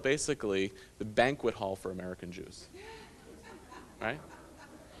Israel basically the banquet hall for American Jews? Right?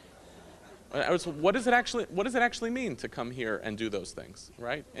 What does it actually mean to come here and do those things,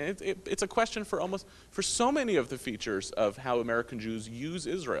 right? And it's a question for so many of the features of how American Jews use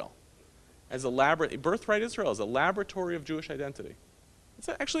Israel as birthright Israel as a laboratory of Jewish identity. It's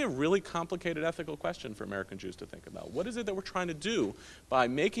actually a really complicated ethical question for American Jews to think about. What is it that we're trying to do by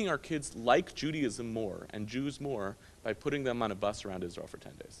making our kids like Judaism more and Jews more by putting them on a bus around Israel for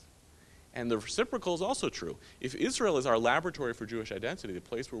 10 days? And the reciprocal is also true. If Israel is our laboratory for Jewish identity, the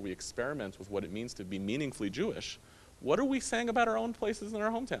place where we experiment with what it means to be meaningfully Jewish, what are we saying about our own places and our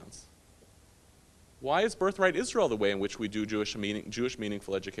hometowns? Why is birthright Israel the way in which we do Jewish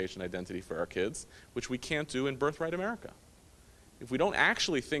meaningful education identity for our kids, which we can't do in birthright America? If we don't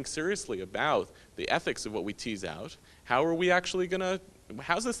actually think seriously about the ethics of what we tease out, how's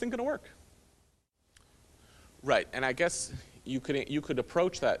this thing going to work? Right, and I guess you could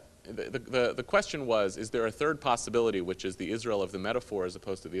approach that the question was, is there a third possibility, which is the Israel of the metaphor as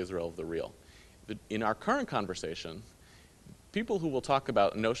opposed to the Israel of the real? In our current conversation, people who will talk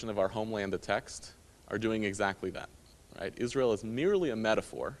about the notion of our homeland, the text, are doing exactly that. Right? Israel is merely a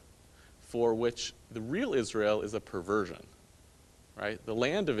metaphor for which the real Israel is a perversion. Right? The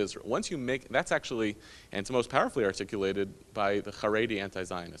land of Israel, once you make, that's actually, and it's most powerfully articulated by the Haredi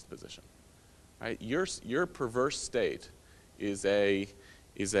anti-Zionist position. Right? Your perverse state is a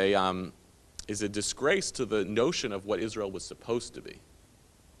disgrace to the notion of what Israel was supposed to be.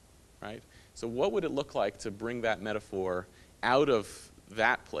 Right? So what would it look like to bring that metaphor out of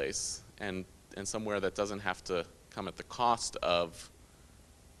that place and somewhere that doesn't have to come at the cost of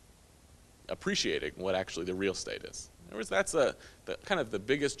appreciating what actually the real state is? In other words, that's kind of the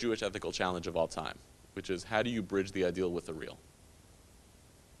biggest Jewish ethical challenge of all time, which is how do you bridge the ideal with the real?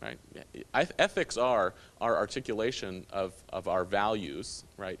 Right? Ethics are our articulation of our values,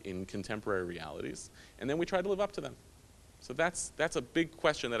 right, in contemporary realities, and then we try to live up to them. So that's a big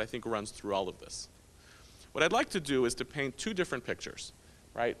question that I think runs through all of this. What I'd like to do is to paint two different pictures,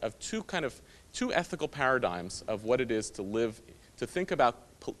 right, of two ethical paradigms of what it is to live, to think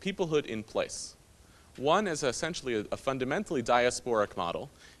about peoplehood in place. One is essentially a fundamentally diasporic model,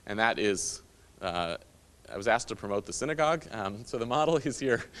 and that is, I was asked to promote the synagogue, so the model is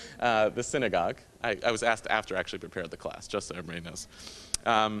here, the synagogue. I was asked after I actually prepared the class, just so everybody knows.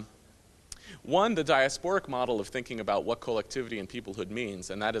 One, the diasporic model of thinking about what collectivity and peoplehood means,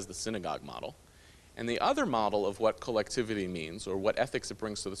 and that is the synagogue model. And the other model of what collectivity means, or what ethics it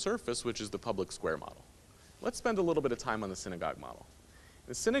brings to the surface, which is the public square model. Let's spend a little bit of time on the synagogue model.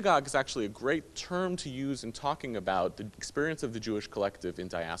 The synagogue is actually a great term to use in talking about the experience of the Jewish collective in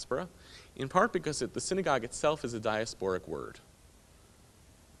diaspora, in part because the synagogue itself is a diasporic word.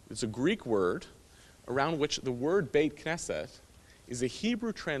 It's a Greek word around which the word Beit Knesset is a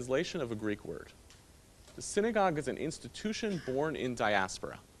Hebrew translation of a Greek word. The synagogue is an institution born in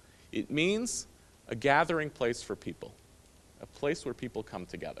diaspora. It means a gathering place for people, a place where people come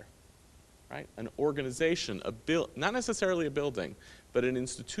together. Right? An organization, not necessarily a building, but an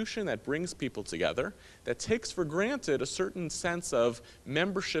institution that brings people together, that takes for granted a certain sense of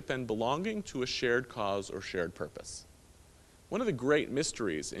membership and belonging to a shared cause or shared purpose. One of the great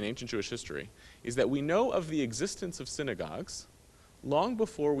mysteries in ancient Jewish history is that we know of the existence of synagogues long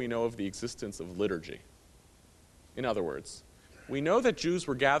before we know of the existence of liturgy. In other words, we know that Jews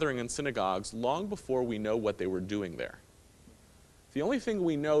were gathering in synagogues long before we know what they were doing there. The only thing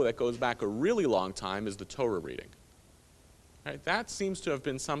we know that goes back a really long time is the Torah reading. Right? That seems to have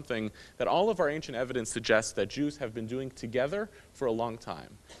been something that all of our ancient evidence suggests that Jews have been doing together for a long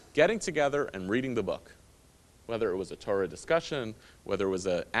time. Getting together and reading the book. Whether it was a Torah discussion, whether it was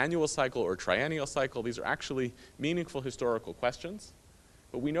an annual cycle or triennial cycle, these are actually meaningful historical questions.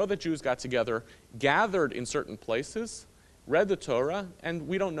 But we know that Jews got together, gathered in certain places, read the Torah, and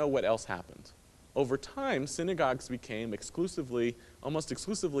we don't know what else happened. Over time, synagogues became almost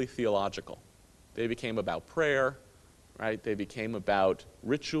exclusively theological. They became about prayer, right? They became about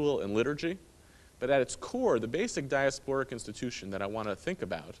ritual and liturgy. But at its core, the basic diasporic institution that I want to think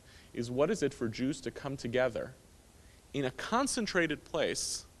about is what is it for Jews to come together in a concentrated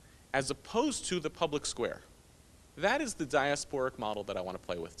place as opposed to the public square. That is the diasporic model that I want to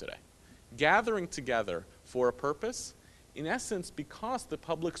play with today. Gathering together for a purpose, in essence, because the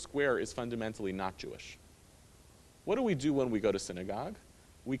public square is fundamentally not Jewish. What do we do when we go to synagogue?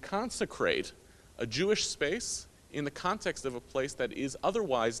 We consecrate a Jewish space in the context of a place that is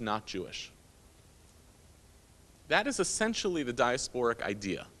otherwise not Jewish. That is essentially the diasporic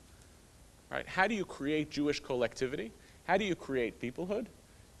idea. Right? How do you create Jewish collectivity? How do you create peoplehood?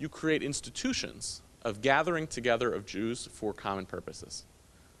 You create institutions of gathering together of Jews for common purposes.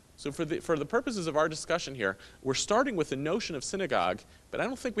 So for the purposes of our discussion here, we're starting with the notion of synagogue, but I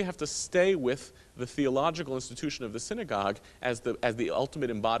don't think we have to stay with the theological institution of the synagogue as the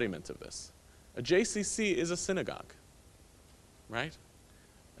ultimate embodiment of this. A JCC is a synagogue, right?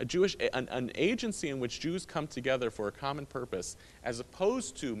 An agency in which Jews come together for a common purpose, as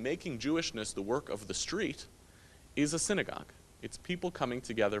opposed to making Jewishness the work of the street, is a synagogue. It's people coming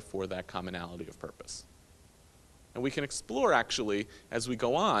together for that commonality of purpose. And we can explore, actually, as we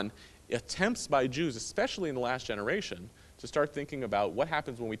go on, attempts by Jews, especially in the last generation, to start thinking about what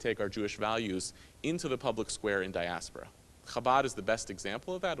happens when we take our Jewish values into the public square in diaspora. Chabad is the best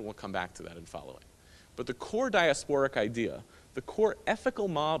example of that, and we'll come back to that in following. But the core diasporic idea, the core ethical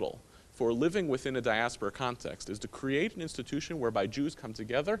model for living within a diaspora context is to create an institution whereby Jews come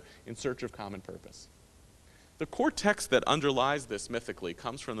together in search of common purpose. The core text that underlies this mythically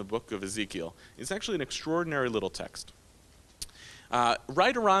comes from the book of Ezekiel. It's actually an extraordinary little text.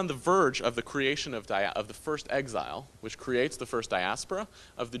 right around the verge of the creation of the first exile, which creates the first diaspora,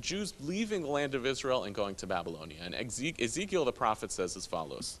 of the Jews leaving the land of Israel and going to Babylonia. And Ezekiel the prophet says as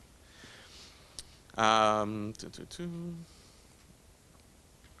follows.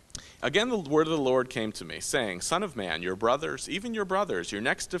 Again, the word of the Lord came to me, saying, Son of man, your brothers, even your brothers, your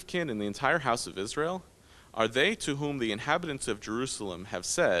next of kin in the entire house of Israel, are they to whom the inhabitants of Jerusalem have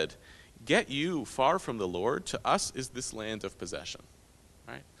said, Get you far from the Lord, to us is this land of possession.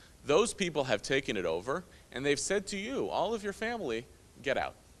 Right? Those people have taken it over, and they've said to you, all of your family, get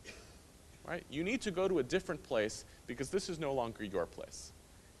out. Right? You need to go to a different place because this is no longer your place.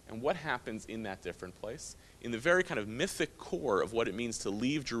 And what happens in that different place? In the very kind of mythic core of what it means to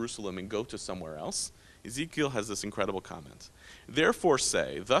leave Jerusalem and go to somewhere else, Ezekiel has this incredible comment. Therefore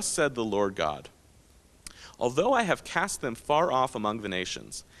say, Thus said the Lord God, although I have cast them far off among the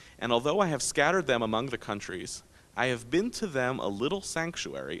nations, and although I have scattered them among the countries, I have been to them a little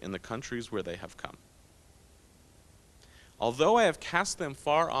sanctuary in the countries where they have come. Although I have cast them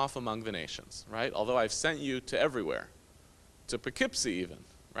far off among the nations, right? Although I've sent you to everywhere, to Poughkeepsie even,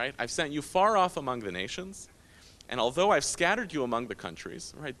 right? I've sent you far off among the nations, and although I've scattered you among the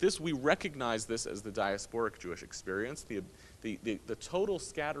countries, right? We recognize this as the diasporic Jewish experience, the total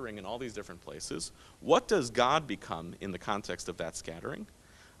scattering in all these different places. What does God become in the context of that scattering?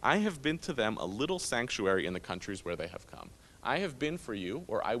 I have been to them a little sanctuary in the countries where they have come. I have been for you,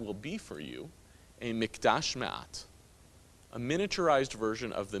 or I will be for you, a mikdash me'at, a miniaturized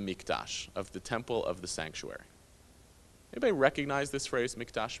version of the mikdash, of the temple of the sanctuary. Anybody recognize this phrase,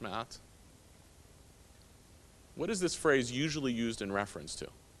 mikdash me'at? What is this phrase usually used in reference to?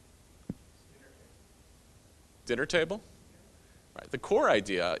 Dinner table? Right. The core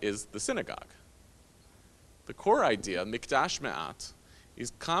idea is the synagogue. The core idea, mikdash me'at,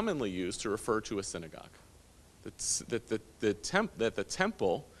 is commonly used to refer to a synagogue. That the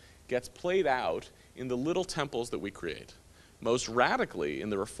temple gets played out in the little temples that we create. Most radically in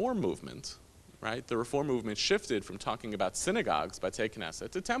the Reform movement, right? The Reform movement shifted from talking about synagogues by Beit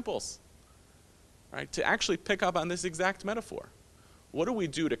Knesset to temples, right? To actually pick up on this exact metaphor. What do we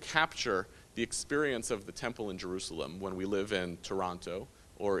do to capture the experience of the temple in Jerusalem when we live in Toronto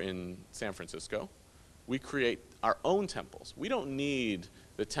or in San Francisco? We create our own temples. We don't need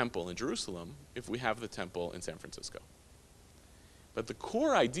the temple in Jerusalem if we have the temple in San Francisco. But the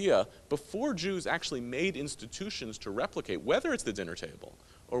core idea, before Jews actually made institutions to replicate, whether it's the dinner table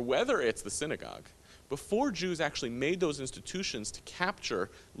or whether it's the synagogue, before Jews actually made those institutions to capture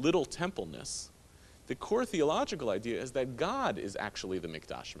little templeness, the core theological idea is that God is actually the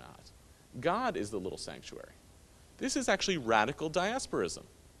mikdash me'at. God is the little sanctuary. This is actually radical diasporism.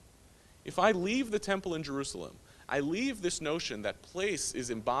 If I leave the temple in Jerusalem, I leave this notion that place is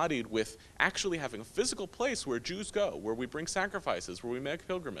embodied with actually having a physical place where Jews go, where we bring sacrifices, where we make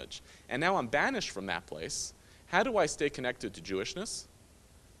pilgrimage, and now I'm banished from that place. How do I stay connected to Jewishness?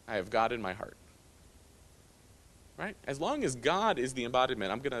 I have God in my heart. Right? As long as God is the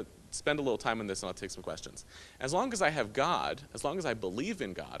embodiment, I'm going to spend a little time on this and I'll take some questions. As long as I have God, as long as I believe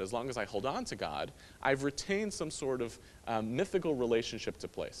in God, as long as I hold on to God, I've retained some sort of mythical relationship to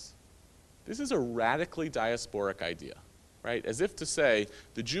place. This is a radically diasporic idea, right? As if to say,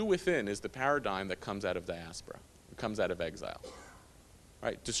 the Jew within is the paradigm that comes out of diaspora, comes out of exile.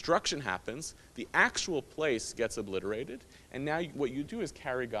 Right? Destruction happens, the actual place gets obliterated, and now what you do is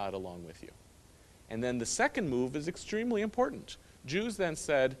carry God along with you. And then the second move is extremely important. Jews then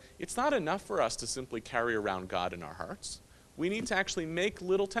said, it's not enough for us to simply carry around God in our hearts. We need to actually make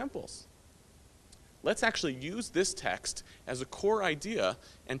little temples. Let's actually use this text as a core idea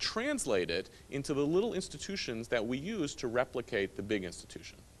and translate it into the little institutions that we use to replicate the big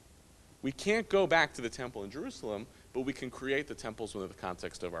institution. We can't go back to the temple in Jerusalem, but we can create the temples within the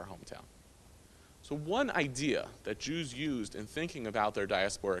context of our hometown. So one idea that Jews used in thinking about their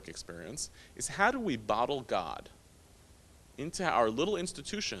diasporic experience is how do we bottle God into our little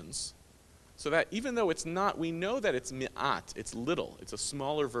institutions so that even though it's not, we know that it's mi'at, it's little, it's a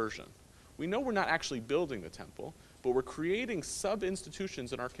smaller version. We know we're not actually building the temple, but we're creating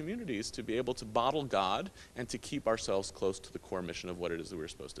sub-institutions in our communities to be able to bottle God and to keep ourselves close to the core mission of what it is that we're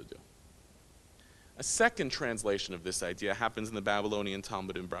supposed to do. A second translation of this idea happens in the Babylonian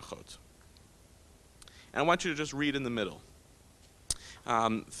Talmud in Brachot. And I want you to just read in the middle.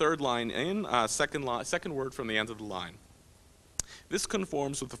 Third line in, second word from the end of the line. This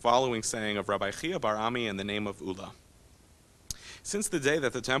conforms with the following saying of Rabbi Chia bar Ami in the name of Ula. Since the day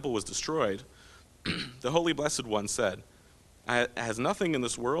that the temple was destroyed, the Holy Blessed One said, "It has nothing in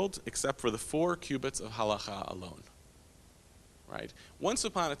this world except for the 4 cubits of halacha alone." Right? Once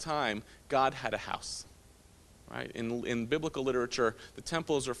upon a time, God had a house. Right? In biblical literature, the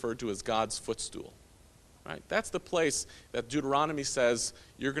temple is referred to as God's footstool. Right? That's the place that Deuteronomy says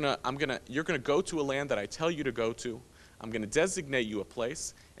you're gonna go to a land that I tell you to go to. I'm going to designate you a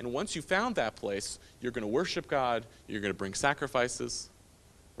place, and once you found that place, you're going to worship God. You're going to bring sacrifices.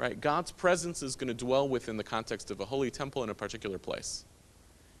 Right? God's presence is going to dwell within the context of a holy temple in a particular place.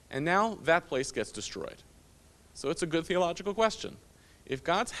 And now that place gets destroyed. So it's a good theological question. If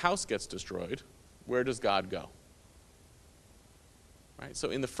God's house gets destroyed, where does God go? Right?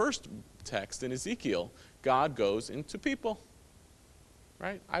 So in the first text in Ezekiel, God goes into people.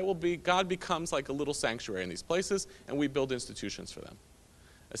 Right? God becomes like a little sanctuary in these places, and we build institutions for them.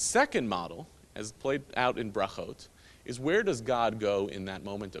 A second model, as played out in Brachot, is where does God go in that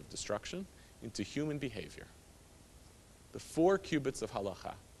moment of destruction? Into human behavior. The 4 cubits of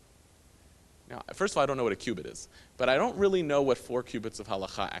halacha. Now, first of all, I don't know what a cubit is, but I don't really know what 4 cubits of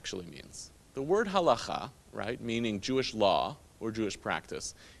halacha actually means. The word halacha, right, meaning Jewish law or Jewish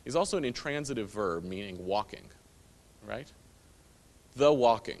practice, is also an intransitive verb meaning walking, right? The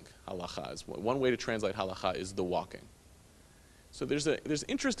walking, halacha, is one way to translate halacha is the walking. So there's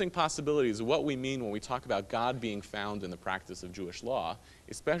interesting possibilities of what we mean when we talk about God being found in the practice of Jewish law,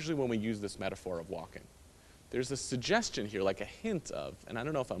 especially when we use this metaphor of walking. There's a suggestion here, like a hint of, and I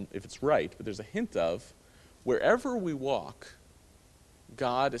don't know if it's right, but there's a hint of, wherever we walk,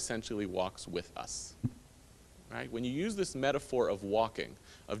 God essentially walks with us. Right? When you use this metaphor of walking,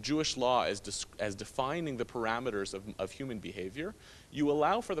 of Jewish law as defining the parameters of human behavior, you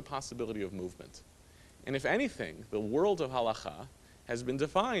allow for the possibility of movement. And if anything, the world of halacha has been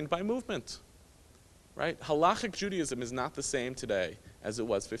defined by movement. Right? Halachic Judaism is not the same today as it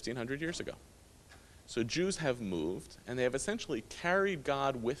was 1,500 years ago. So Jews have moved, and they have essentially carried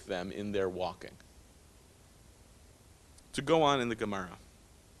God with them in their walking. To go on in the Gemara.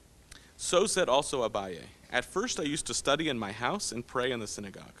 So said also Abaye, at first I used to study in my house and pray in the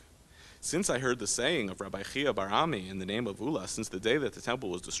synagogue. Since I heard the saying of Rabbi Chia bar Ami in the name of Ula, since the day that the temple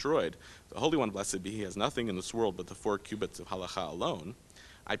was destroyed, the Holy One, blessed be He, has nothing in this world but the 4 cubits of halacha alone,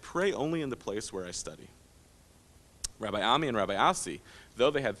 I pray only in the place where I study. Rabbi Ami and Rabbi Asi,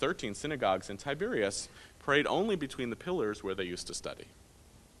 though they had 13 synagogues in Tiberias, prayed only between the pillars where they used to study.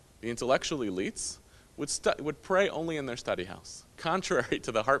 The intellectual elites would pray only in their study house. Contrary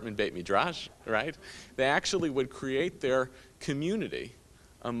to the Hartman Beit Midrash, right? They actually would create their community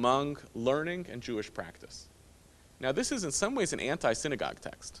among learning and Jewish practice. Now, this is in some ways an anti-synagogue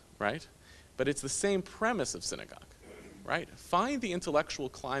text, right? But it's the same premise of synagogue, right? Find the intellectual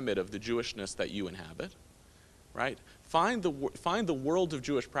climate of the Jewishness that you inhabit, right? Find the world of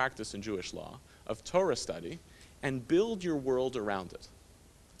Jewish practice and Jewish law, of Torah study, and build your world around it.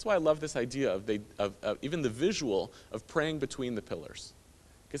 That's why I love this idea of even the visual of praying between the pillars.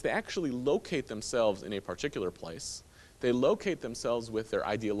 Because they actually locate themselves in a particular place. They locate themselves with their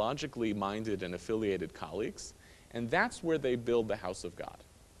ideologically minded and affiliated colleagues. And that's where they build the house of God.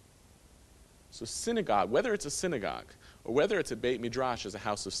 So synagogue, whether it's a synagogue or whether it's a Beit Midrash as a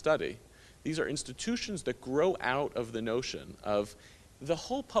house of study, these are institutions that grow out of the notion of the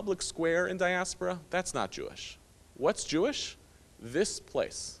whole public square in diaspora, that's not Jewish. What's Jewish? This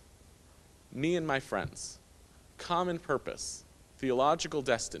place, me and my friends, common purpose, theological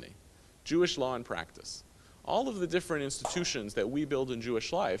destiny, Jewish law and practice. All of the different institutions that we build in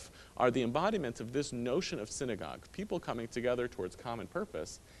Jewish life are the embodiment of this notion of synagogue, people coming together towards common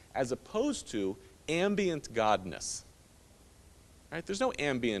purpose, as opposed to ambient godness. Right? There's no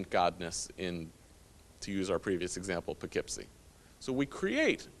ambient godness in, to use our previous example, Poughkeepsie. So we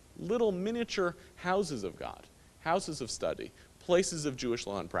create little miniature houses of God, houses of study, places of Jewish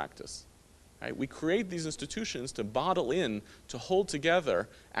law and practice. Right? We create these institutions to bottle in, to hold together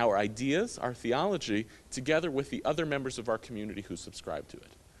our ideas, our theology, together with the other members of our community who subscribe to it.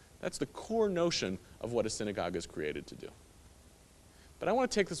 That's the core notion of what a synagogue is created to do. But I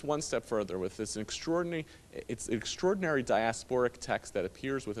want to take this one step further with this extraordinary diasporic text that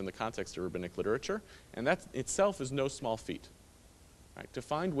appears within the context of rabbinic literature, and that itself is no small feat. Right? To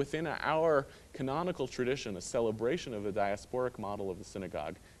find within our canonical tradition a celebration of the diasporic model of the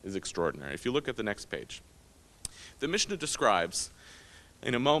synagogue is extraordinary. If you look at the next page, the Mishnah describes,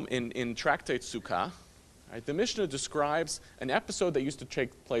 in Tractate Sukkah, right, the Mishnah describes an episode that used to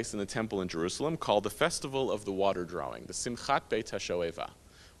take place in the temple in Jerusalem called the Festival of the Water Drawing, the Simchat Beit HaShoeva.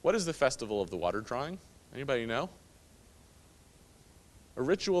 What is the Festival of the Water Drawing? Anybody know? A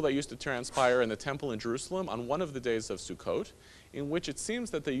ritual that used to transpire in the temple in Jerusalem on one of the days of Sukkot, in which it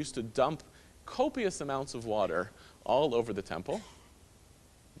seems that they used to dump copious amounts of water all over the temple.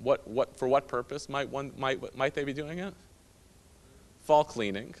 For what purpose might they be doing it? fall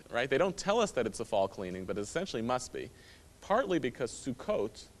cleaning, right? They don't tell us that it's a fall cleaning, but it essentially must be, partly because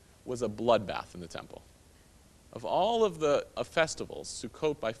Sukkot was a bloodbath in the temple. Of all of the festivals,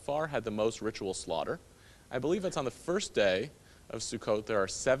 Sukkot by far had the most ritual slaughter. I believe it's on the first day of Sukkot there are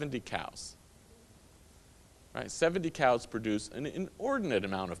 70 cows. Right? 70 cows produce an inordinate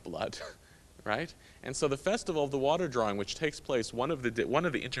amount of blood, right? And so the festival of the water drawing, which takes place one of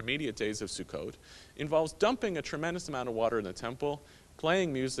the intermediate days of Sukkot, involves dumping a tremendous amount of water in the temple,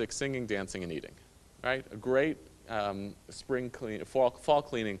 playing music, singing, dancing, and eating. Right? A great fall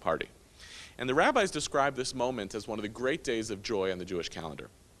cleaning party. And the rabbis describe this moment as one of the great days of joy on the Jewish calendar.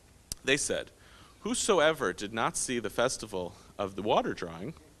 They said, "Whosoever did not see the festival of the water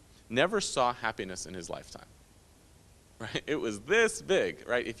drawing never saw happiness in his lifetime." Right? It was this big,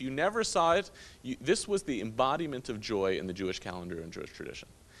 right? If you never saw it, this was the embodiment of joy in the Jewish calendar and Jewish tradition.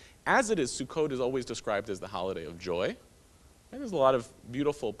 As it is, Sukkot is always described as the holiday of joy. And there's a lot of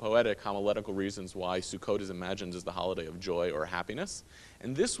beautiful, poetic, homiletical reasons why Sukkot is imagined as the holiday of joy or happiness.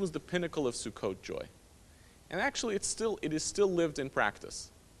 And this was the pinnacle of Sukkot joy. And actually, it is still lived in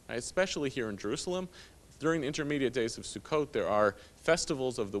practice, right? Especially here in Jerusalem. During the intermediate days of Sukkot, there are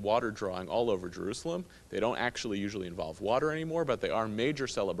festivals of the water drawing all over Jerusalem. They don't actually usually involve water anymore, but they are major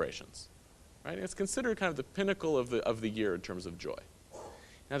celebrations. Right? And it's considered kind of the pinnacle of the year in terms of joy.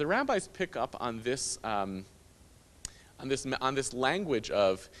 Now, the rabbis pick up on this language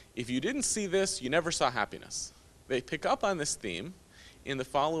of, if you didn't see this, you never saw happiness. They pick up on this theme in the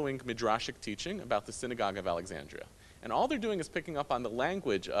following midrashic teaching about the synagogue of Alexandria. And all they're doing is picking up on the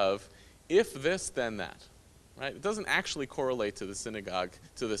language of, if this, then that. Right? It doesn't actually correlate to the synagogue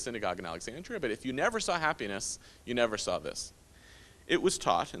in Alexandria, but if you never saw happiness, you never saw this. It was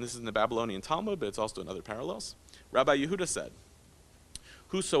taught, and this is in the Babylonian Talmud, but it's also in other parallels. Rabbi Yehuda said,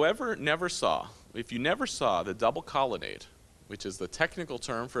 "Whosoever never saw," if you never saw the double colonnade, which is the technical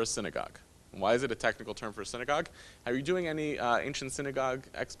term for a synagogue. And why is it a technical term for a synagogue? Are you doing any ancient synagogue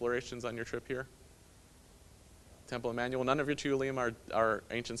explorations on your trip here? Temple Emmanuel, none of your Tulim are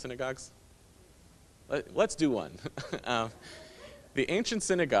ancient synagogues? Let's do one. The ancient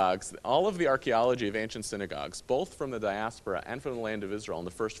synagogues, all of the archaeology of ancient synagogues, both from the diaspora and from the land of Israel in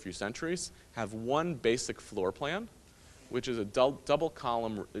the first few centuries, have one basic floor plan, which is a double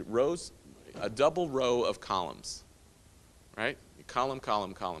row of columns. Right? Column,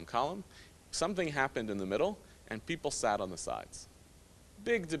 column, column, column. Something happened in the middle, and people sat on the sides.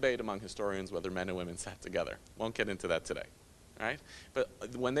 Big debate among historians whether men and women sat together. Won't get into that today. Right? But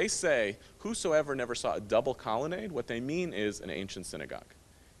when they say, whosoever never saw a double colonnade, what they mean is an ancient synagogue.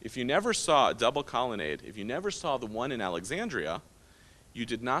 If you never saw a double colonnade, if you never saw the one in Alexandria, you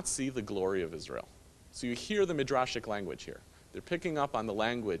did not see the glory of Israel. So you hear the midrashic language here. They're picking up on the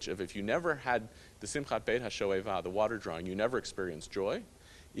language of, if you never had the Simchat Beit HaShoeva, the water drawing, you never experienced joy.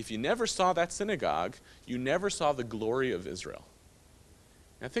 If you never saw that synagogue, you never saw the glory of Israel.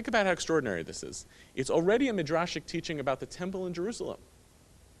 Now think about how extraordinary this is. It's already a midrashic teaching about the temple in Jerusalem.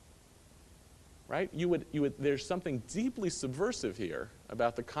 Right? There's something deeply subversive here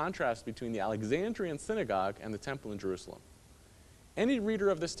about the contrast between the Alexandrian synagogue and the temple in Jerusalem. Any reader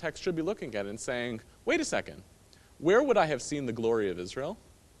of this text should be looking at it and saying, wait a second, where would I have seen the glory of Israel?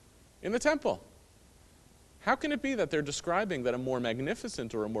 In the temple. How can it be that they're describing that a more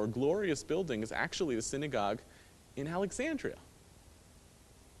magnificent or a more glorious building is actually the synagogue in Alexandria?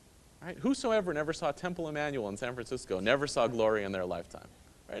 Right? Whosoever never saw Temple Emmanuel in San Francisco never saw glory in their lifetime.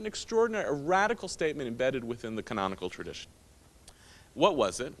 Right? An extraordinary, a radical statement embedded within the canonical tradition. What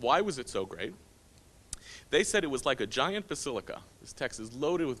was it? Why was it so great? They said it was like a giant basilica. This text is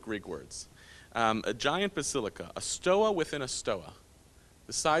loaded with Greek words. A giant basilica, a stoa within a stoa,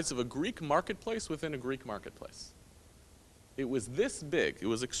 the size of a Greek marketplace within a Greek marketplace. It was this big. It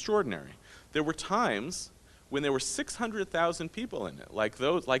was extraordinary. There were times when there were 600,000 people in it, like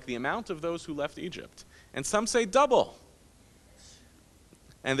the amount of those who left Egypt. And some say double.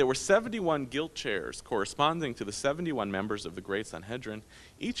 And there were 71 gilt chairs corresponding to the 71 members of the Great Sanhedrin,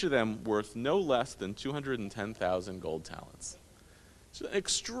 each of them worth no less than 210,000 gold talents. It's an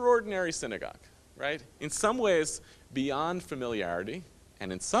extraordinary synagogue, right? In some ways, beyond familiarity,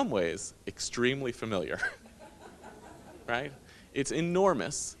 and in some ways, extremely familiar. Right? It's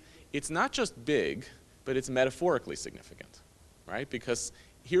enormous. It's not just big, but it's metaphorically significant, right? Because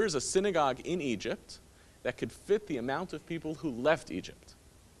here's a synagogue in Egypt that could fit the amount of people who left Egypt.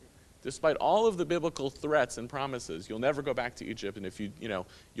 Despite all of the biblical threats and promises, you'll never go back to Egypt, and if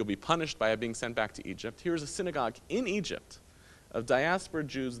you'll be punished by being sent back to Egypt. Here's a synagogue in Egypt of diaspora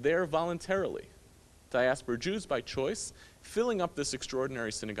Jews there voluntarily. Diaspora Jews by choice, filling up this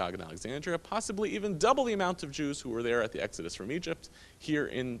extraordinary synagogue in Alexandria, possibly even double the amount of Jews who were there at the Exodus from Egypt here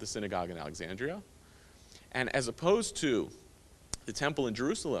in the synagogue in Alexandria. And as opposed to the temple in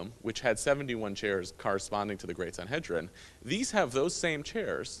Jerusalem, which had 71 chairs corresponding to the Great Sanhedrin, these have those same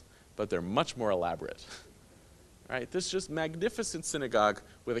chairs, but they're much more elaborate. Right? This just magnificent synagogue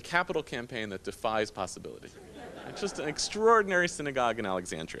with a capital campaign that defies possibility. It's just an extraordinary synagogue in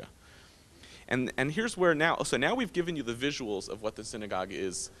Alexandria. And here's where now we've given you the visuals of what the synagogue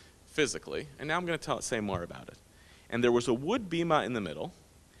is physically, and now I'm going to say more about it. And there was a wood bima in the middle,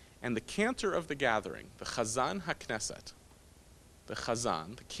 and the cantor of the gathering, the Chazan HaKnesset, the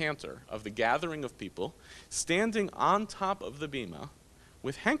Chazan, the cantor of the gathering of people, standing on top of the bima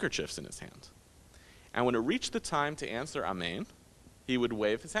with handkerchiefs in his hand. And when it reached the time to answer Amen, he would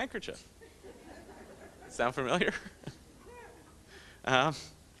wave his handkerchief. Sound familiar?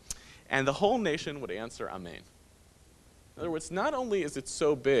 And the whole nation would answer Amen. In other words, not only is it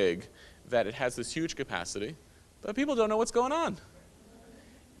so big that it has this huge capacity, but people don't know what's going on.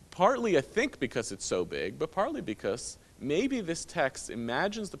 Partly, I think, because it's so big, but partly because maybe this text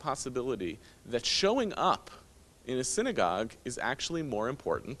imagines the possibility that showing up in a synagogue is actually more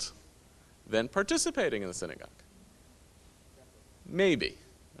important than participating in the synagogue. Maybe,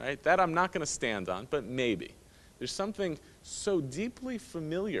 right? That I'm not going to stand on, but maybe. There's something so deeply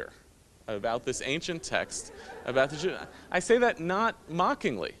familiar about this ancient text, about the Jews. I say that not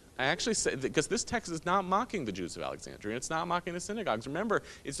mockingly. I actually say, because this text is not mocking the Jews of Alexandria, and it's not mocking the synagogues. Remember,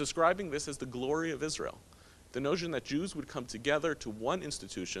 it's describing this as the glory of Israel. The notion that Jews would come together to one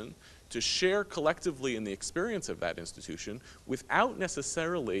institution to share collectively in the experience of that institution without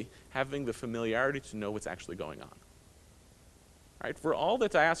necessarily having the familiarity to know what's actually going on. Right? For all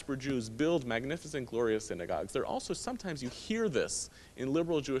that diaspora Jews build magnificent, glorious synagogues, there also sometimes you hear this in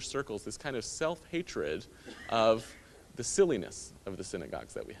liberal Jewish circles, this kind of self-hatred of the silliness of the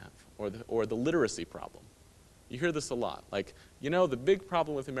synagogues that we have, or the literacy problem. You hear this a lot. Like, the big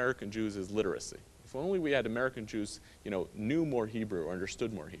problem with American Jews is literacy. If only we had American Jews, knew more Hebrew or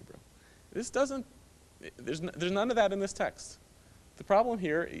understood more Hebrew. There's none of that in this text. The problem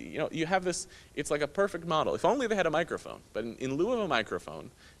here, you have this, it's like a perfect model. If only they had a microphone. But in lieu of a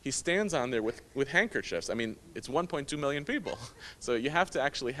microphone, he stands on there with handkerchiefs. I mean, it's 1.2 million people. So you have to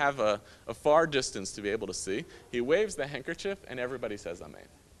actually have a far distance to be able to see. He waves the handkerchief, and everybody says Amen.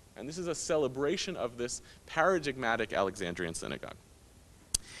 And this is a celebration of this paradigmatic Alexandrian synagogue.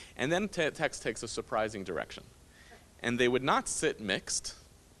 And then the text takes a surprising direction. And they would not sit mixed,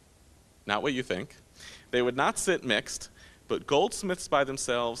 not what you think. They would not sit mixed, but goldsmiths by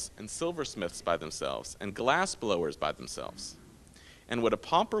themselves, and silversmiths by themselves, and glass blowers by themselves. And when a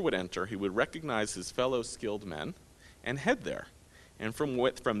pauper would enter, he would recognize his fellow skilled men, and head there. And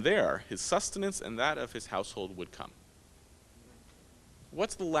from there, his sustenance and that of his household would come.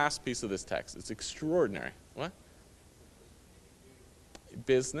 What's the last piece of this text? It's extraordinary. What?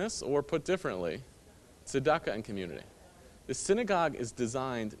 Business, or put differently, tzedakah and community. The synagogue is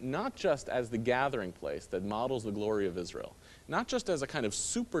designed not just as the gathering place that models the glory of Israel, not just as a kind of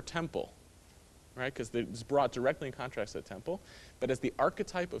super temple, right, because it's brought directly in contrast to the temple, but as the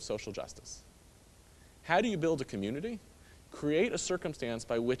archetype of social justice. How do you build a community? Create a circumstance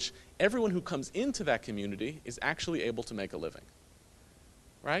by which everyone who comes into that community is actually able to make a living,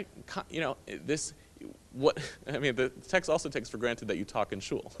 right? The text also takes for granted that you talk in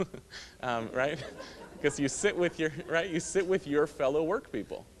shul, right? Because you sit with your fellow work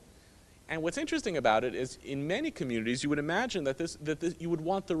people. And what's interesting about it is, in many communities, you would imagine that you would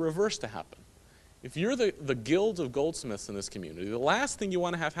want the reverse to happen. If you're the guild of goldsmiths in this community, the last thing you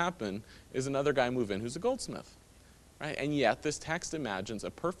want to have happen is another guy move in who's a goldsmith, right? And yet, this text imagines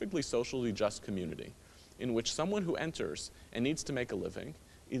a perfectly socially just community in which someone who enters and needs to make a living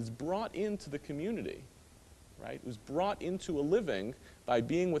is brought into the community, right? Who's brought into a living by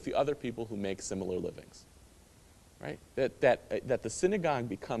being with the other people who make similar livings, right? That the synagogue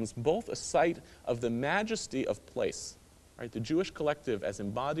becomes both a site of the majesty of place, right? The Jewish collective as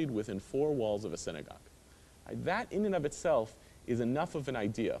embodied within four walls of a synagogue. Right? That in and of itself is enough of an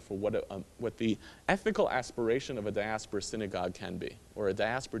idea for what the ethical aspiration of a diaspora synagogue can be, or a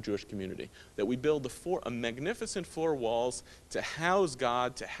diaspora Jewish community. That we build a magnificent four walls to house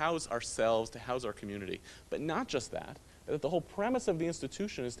God, to house ourselves, to house our community. But not just that, that the whole premise of the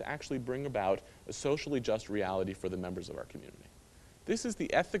institution is to actually bring about a socially just reality for the members of our community. This is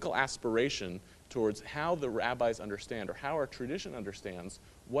the ethical aspiration towards how the rabbis understand, or how our tradition understands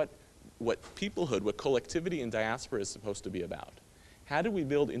what peoplehood, what collectivity in diaspora is supposed to be about. How do we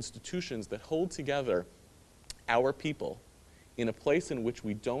build institutions that hold together our people in a place in which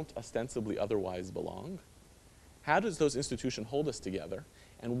we don't ostensibly otherwise belong, How does those institutions hold us together?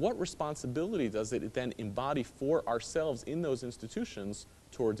 And what responsibility does it then embody for ourselves in those institutions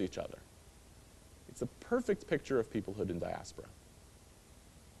towards each other? It's a perfect picture of peoplehood in diaspora.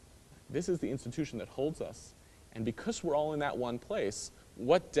 This is the institution that holds us. And because we're all in that one place,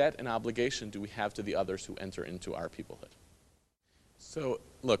 what debt and obligation do we have to the others who enter into our peoplehood? So,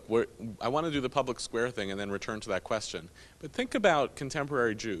 look, I want to do the public square thing and then return to that question. But think about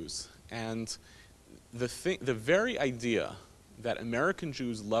contemporary Jews and the very idea that American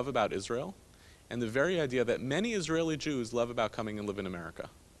Jews love about Israel and the very idea that many Israeli Jews love about coming and live in America.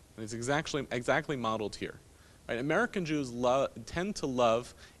 And it's exactly modeled here. Right? American Jews tend to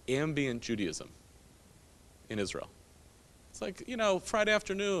love ambient Judaism in Israel. It's like, Friday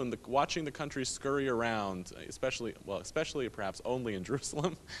afternoon, watching the country scurry around, especially perhaps only in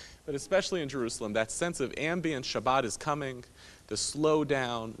Jerusalem, but especially in Jerusalem, that sense of ambient Shabbat is coming, the slow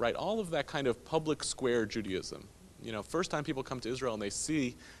down, right? All of that kind of public square Judaism. First time people come to Israel and they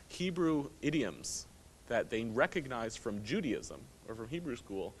see Hebrew idioms that they recognize from Judaism or from Hebrew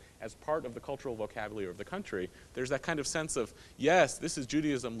school as part of the cultural vocabulary of the country, there's that kind of sense of, yes, this is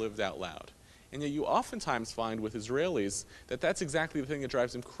Judaism lived out loud. And yet you oftentimes find with Israelis that that's exactly the thing that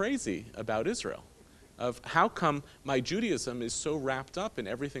drives them crazy about Israel. Of how come my Judaism is so wrapped up in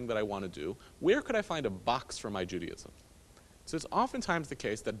everything that I want to do? Where could I find a box for my Judaism? So it's oftentimes the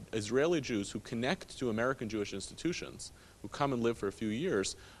case that Israeli Jews who connect to American Jewish institutions, who come and live for a few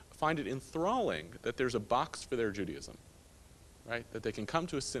years, find it enthralling that there's a box for their Judaism, right? That they can come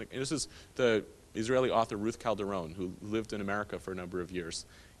to a synagogue. And this is the Israeli author Ruth Calderon, who lived in America for a number of years.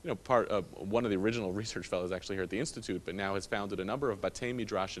 One of the original research fellows actually here at the Institute, but now has founded a number of Batei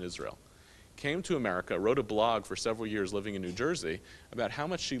Midrash in Israel. Came to America, wrote a blog for several years living in New Jersey about how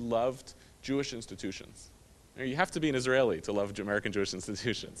much she loved Jewish institutions. You have to be an Israeli to love American Jewish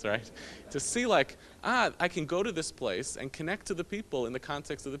institutions, right? To see I can go to this place and connect to the people in the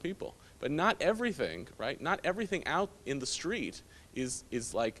context of the people. But not everything, right? Not everything out in the street is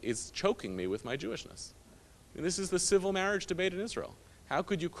choking me with my Jewishness. And this is the civil marriage debate in Israel. How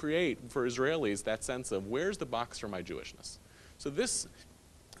could you create for Israelis that sense of where's the box for my Jewishness? So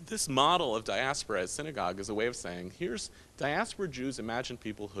this model of diaspora as synagogue is a way of saying, here's diaspora Jews imagine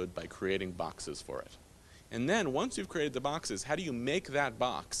peoplehood by creating boxes for it. And then once you've created the boxes, how do you make that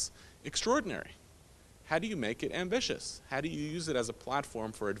box extraordinary? How do you make it ambitious? How do you use it as a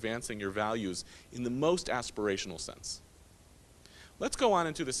platform for advancing your values in the most aspirational sense? Let's go on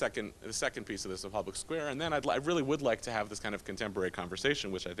into the second piece of this, the public square, and then I really would like to have this kind of contemporary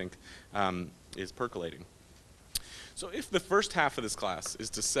conversation, which I think is percolating. So if the first half of this class is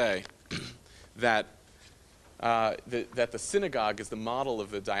to say that the synagogue is the model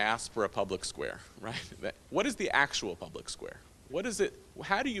of the diaspora public square, right? What is the actual public square? What is it?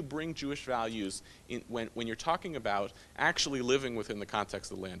 How do you bring Jewish values when you're talking about actually living within the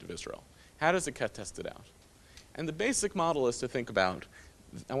context of the land of Israel? How does it get tested out? And the basic model is to think about,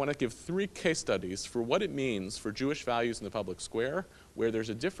 I want to give 3 case studies for what it means for Jewish values in the public square where there's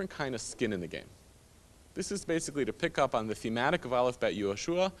a different kind of skin in the game. This is basically to pick up on the thematic of Aleph Bet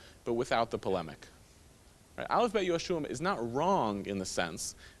Yehoshua, but without the polemic. Right? Aleph Bet Yehoshua is not wrong in the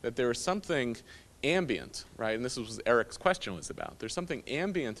sense that there is something ambient, right? And this is what Eric's question was about. There's something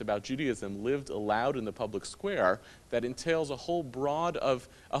ambient about Judaism lived aloud in the public square that entails a whole broad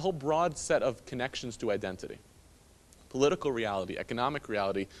set of connections to identity. Political reality, economic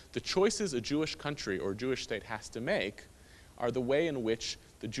reality, the choices a Jewish country or a Jewish state has to make are the way in which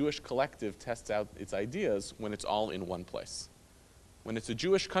the Jewish collective tests out its ideas when it's all in one place. When it's a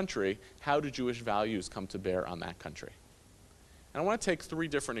Jewish country, how do Jewish values come to bear on that country? And I want to take 3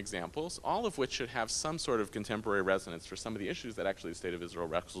 different examples, all of which should have some sort of contemporary resonance for some of the issues that actually the state of Israel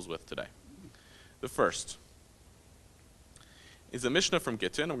wrestles with today. The first is a Mishnah from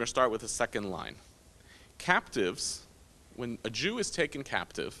Gittin. I'm going to start with the second line. Captives, when a Jew is taken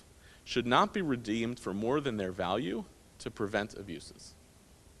captive, should not be redeemed for more than their value to prevent abuses.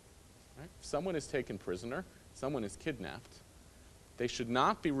 Right? If someone is taken prisoner, someone is kidnapped, they should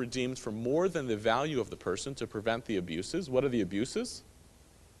not be redeemed for more than the value of the person to prevent the abuses. What are the abuses?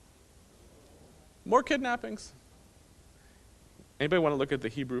 More kidnappings. Anybody want to look at the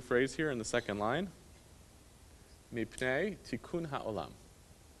Hebrew phrase here in the second line? Mipnei tikun ha'olam.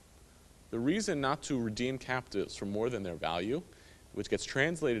 The reason not to redeem captives for more than their value, which gets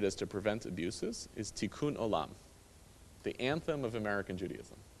translated as to prevent abuses, is tikkun olam, the anthem of American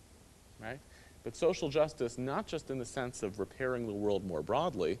Judaism, right? But social justice, not just in the sense of repairing the world more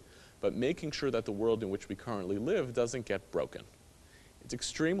broadly, but making sure that the world in which we currently live doesn't get broken. It's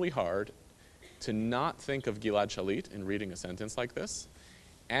extremely hard to not think of Gilad Shalit in reading a sentence like this,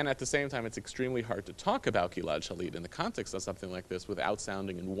 And at the same time, it's extremely hard to talk about Gilad Shalit in the context of something like this without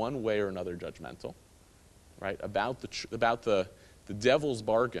sounding in one way or another judgmental, right? About the devil's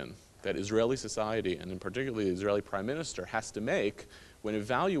bargain that Israeli society, and in particular the Israeli Prime Minister, has to make when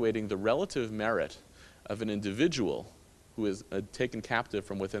evaluating the relative merit of an individual who is taken captive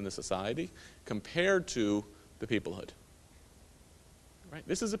from within the society compared to the peoplehood. Right?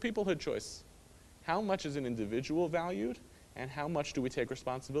 This is a peoplehood choice. How much is an individual valued, and how much do we take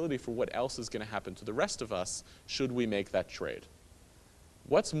responsibility for what else is going to happen to the rest of us should we make that trade?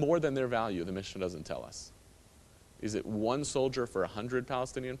 What's more than their value, the Mishnah doesn't tell us. Is it one soldier for 100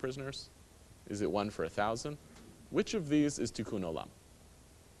 Palestinian prisoners? Is it one for 1,000? Which of these is tikkun olam?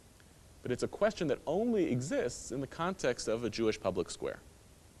 But it's a question that only exists in the context of a Jewish public square.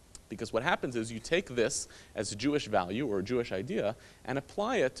 Because what happens is you take this as a Jewish value or a Jewish idea and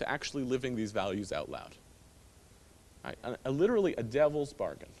apply it to actually living these values out loud. Right? Literally a devil's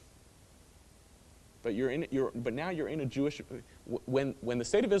bargain. But now you're in a Jewish. When the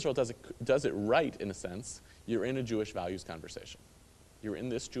state of Israel does it right, in a sense, you're in a Jewish values conversation. You're in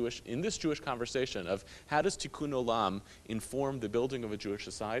this Jewish conversation of how does tikkun olam inform the building of a Jewish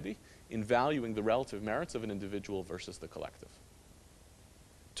society in valuing the relative merits of an individual versus the collective.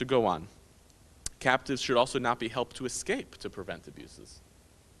 To go on, captives should also not be helped to escape to prevent abuses.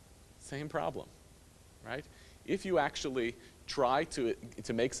 Same problem, right? If you actually try to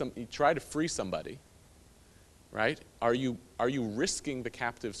free somebody, right? Are you risking the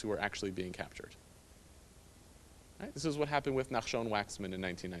captives who are actually being captured? Right? This is what happened with Nachshon Waxman in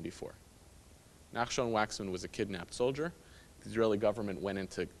 1994. Nachshon Waxman was a kidnapped soldier. The Israeli government went in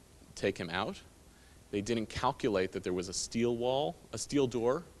to take him out. They didn't calculate that there was a steel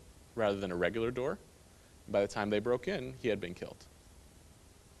door, rather than a regular door. By the time they broke in, he had been killed.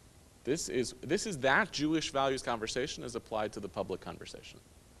 This is that Jewish values conversation as applied to the public conversation.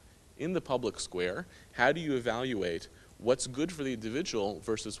 In the public square, how do you evaluate what's good for the individual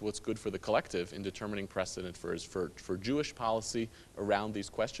versus what's good for the collective in determining precedent for Jewish policy around these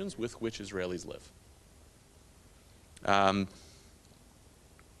questions with which Israelis live?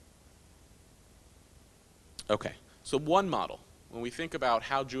 Okay, so one model, when we think about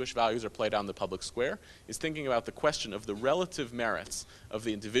how Jewish values are played out in the public square, is thinking about the question of the relative merits of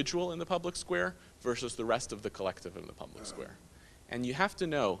the individual in the public square versus the rest of the collective in the public square. And you have to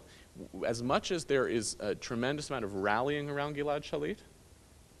know, as much as there is a tremendous amount of rallying around Gilad Shalit,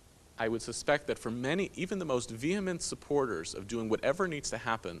 I would suspect that for many, even the most vehement supporters of doing whatever needs to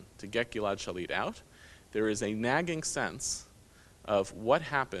happen to get Gilad Shalit out, there is a nagging sense of what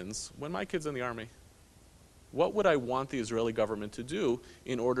happens when my kid's in the army. What would I want the Israeli government to do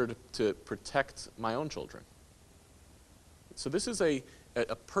in order to protect my own children? So this is a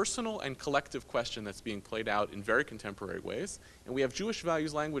personal and collective question that's being played out in very contemporary ways, and we have Jewish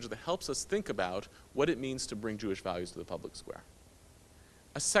values language that helps us think about what it means to bring Jewish values to the public square.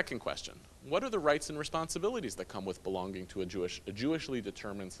 A second question, what are the rights and responsibilities that come with belonging to a Jewishly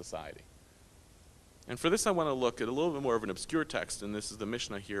determined society? And for this I want to look at a little bit more of an obscure text, and this is the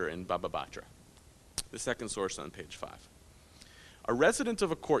Mishnah here in Baba Batra, the second source on page 5. A resident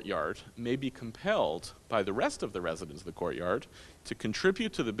of a courtyard may be compelled by the rest of the residents of the courtyard to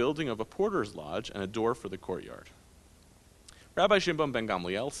contribute to the building of a porter's lodge and a door for the courtyard. Rabbi Shimon ben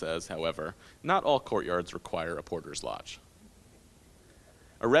Gamliel says, however, not all courtyards require a porter's lodge.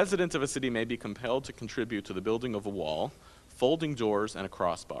 A resident of a city may be compelled to contribute to the building of a wall, folding doors, and a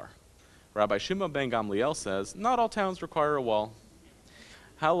crossbar. Rabbi Shimon ben Gamliel says, not all towns require a wall.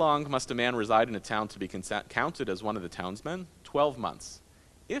 How long must a man reside in a town to be counted as one of the townsmen? 12 months.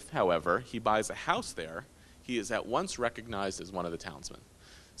 If, however, he buys a house there, he is at once recognized as one of the townsmen.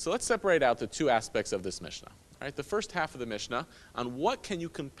 So let's separate out the two aspects of this Mishnah. Right? The first half of the Mishnah on what can you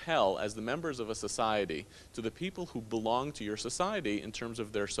compel as the members of a society to the people who belong to your society in terms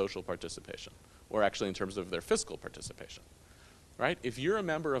of their social participation, or actually in terms of their fiscal participation. Right? If you're a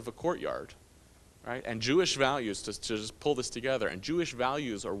member of a courtyard, right, and Jewish values, to just pull this together, and Jewish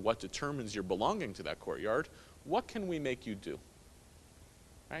values are what determines your belonging to that courtyard, what can we make you do?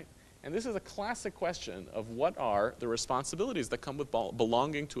 Right? And this is a classic question of what are the responsibilities that come with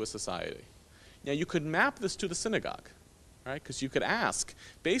belonging to a society. Now you could map this to the synagogue, right? Because you could ask,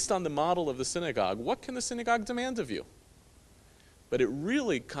 based on the model of the synagogue, what can the synagogue demand of you? But it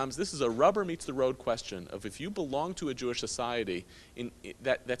really comes, this is a rubber meets the road question of if you belong to a Jewish society,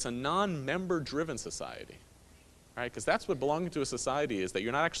 that's a non-member driven society, right? Because that's what belonging to a society is, that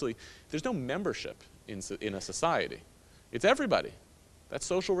you're not actually, there's no membership in a society. It's everybody. That's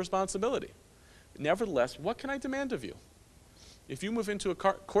social responsibility. Nevertheless, what can I demand of you? If you move into a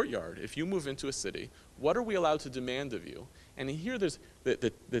courtyard, if you move into a city, what are we allowed to demand of you? And here there's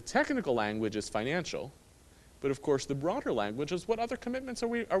the technical language is financial, but of course the broader language is what other commitments are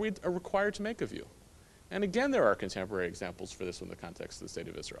required to make of you? And again, there are contemporary examples for this in the context of the state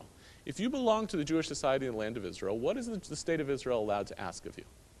of Israel. If you belong to the Jewish society in the land of Israel, what is the state of Israel allowed to ask of you?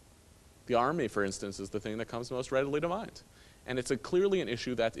 The army, for instance, is the thing that comes most readily to mind. And it's clearly an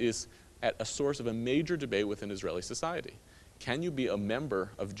issue that is at a source of a major debate within Israeli society. Can you be a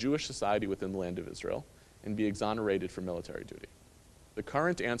member of Jewish society within the land of Israel and be exonerated from military duty? The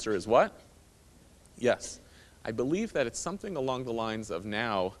current answer is what? Yes. I believe that it's something along the lines of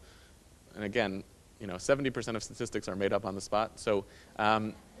now, and again, 70% of statistics are made up on the spot. So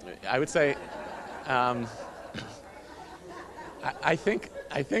I would say, I think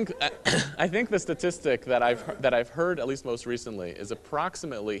the statistic that I've heard at least most recently is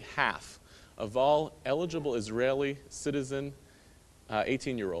approximately half of all eligible Israeli citizen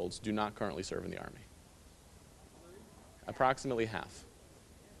 18-year-olds do not currently serve in the army. Approximately half.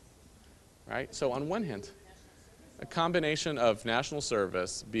 Right? So on one hand, a combination of national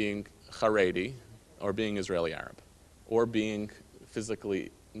service being Haredi, or being Israeli Arab, or being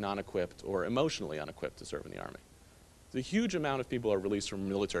physically non-equipped or emotionally unequipped to serve in the army. A huge amount of people are released from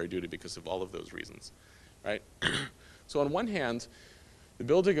military duty because of all of those reasons, right? So on one hand, the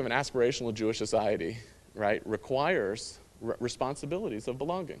building of an aspirational Jewish society, right, requires responsibilities of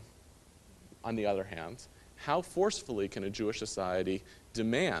belonging. On the other hand, how forcefully can a Jewish society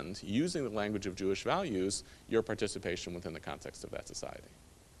demand, using the language of Jewish values, your participation within the context of that society?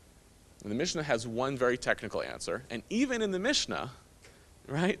 And the Mishnah has one very technical answer, and even in the Mishnah,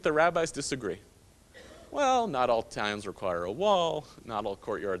 right, the rabbis disagree. Well, not all towns require a wall, not all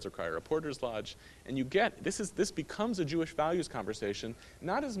courtyards require a porter's lodge, and this becomes a Jewish values conversation,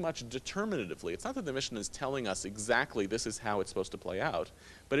 not as much determinatively. It's not that the Mishnah is telling us exactly this is how it's supposed to play out,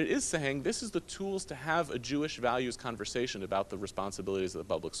 but it is saying this is the tools to have a Jewish values conversation about the responsibilities of the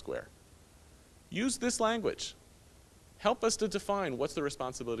public square. Use this language. Help us to define what's the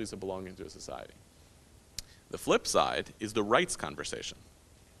responsibilities of belonging to a society. The flip side is the rights conversation.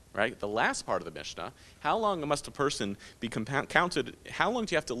 Right? The last part of the Mishnah, how long must a person be counted, how long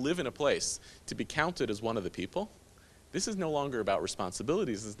do you have to live in a place to be counted as one of the people? This is no longer about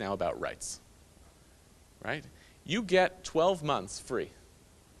responsibilities, this is now about rights. Right? You get 12 months free.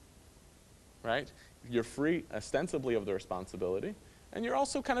 Right? You're free ostensibly of the responsibility, and you're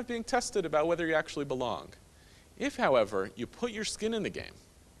also kind of being tested about whether you actually belong. If, however, you put your skin in the game,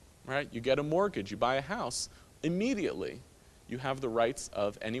 right? You get a mortgage, you buy a house, immediately you have the rights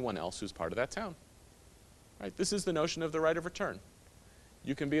of anyone else who's part of that town. Right? This is the notion of the right of return.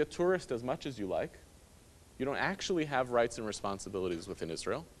 You can be a tourist as much as you like. You don't actually have rights and responsibilities within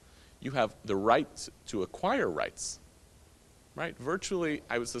Israel. You have the right to acquire rights. Right? Virtually,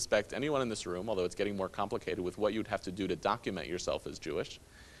 I would suspect anyone in this room, although it's getting more complicated with what you'd have to do to document yourself as Jewish,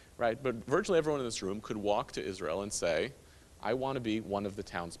 right? But virtually everyone in this room could walk to Israel and say, I want to be one of the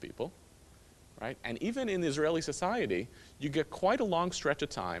townspeople. Right? And even in Israeli society, you get quite a long stretch of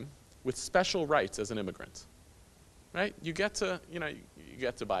time with special rights as an immigrant. Right? You get to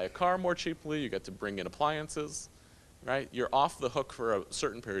buy a car more cheaply, you get to bring in appliances, right? You're off the hook for a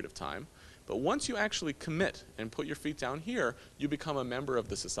certain period of time. But once you actually commit and put your feet down here, you become a member of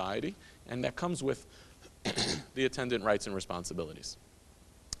the society, and that comes with the attendant rights and responsibilities.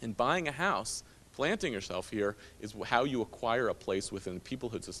 And buying a house, planting yourself here, is how you acquire a place within the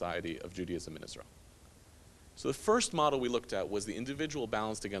peoplehood society of Judaism in Israel. So the first model we looked at was the individual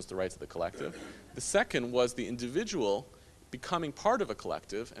balanced against the rights of the collective. The second was the individual becoming part of a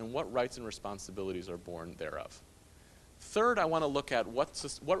collective and what rights and responsibilities are born thereof. Third, I want to look at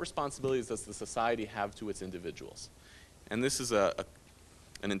what responsibilities does the society have to its individuals. And this is a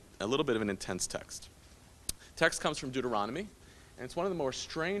little bit of an intense text. Text comes from Deuteronomy, and it's one of the more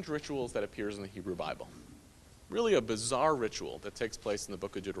strange rituals that appears in the Hebrew Bible. Really a bizarre ritual that takes place in the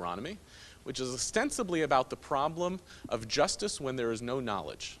book of Deuteronomy, which is ostensibly about the problem of justice when there is no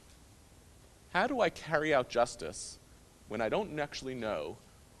knowledge. How do I carry out justice when I don't actually know?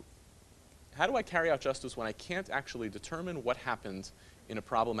 How do I carry out justice when I can't actually determine what happened in a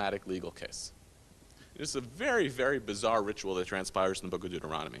problematic legal case? It is a very, very bizarre ritual that transpires in the book of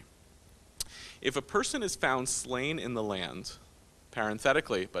Deuteronomy. If a person is found slain in the land,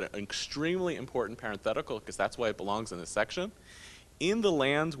 parenthetically, but an extremely important parenthetical, because that's why it belongs in this section, in the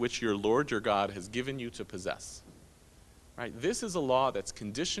land which your Lord your God has given you to possess. Right? This is a law that's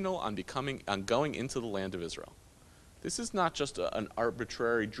conditional on going into the land of Israel. This is not just an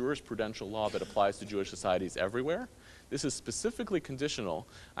arbitrary jurisprudential law that applies to Jewish societies everywhere. This is specifically conditional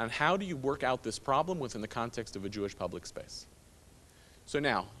on how do you work out this problem within the context of a Jewish public space. So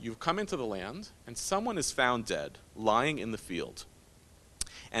now, you've come into the land, and someone is found dead, lying in the field,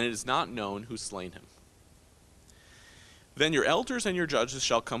 and it is not known who slain him. Then your elders and your judges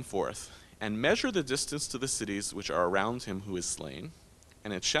shall come forth, and measure the distance to the cities which are around him who is slain.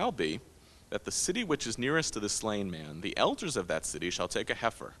 And it shall be that the city which is nearest to the slain man, the elders of that city shall take a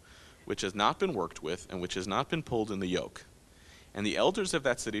heifer, which has not been worked with, and which has not been pulled in the yoke. And the elders of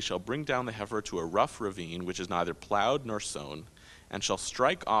that city shall bring down the heifer to a rough ravine, which is neither plowed nor sown, and shall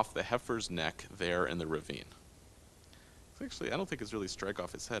strike off the heifer's neck there in the ravine. Actually, I don't think it's really strike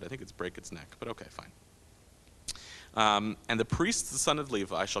off its head. I think it's break its neck, but okay, fine. And the priests, the son of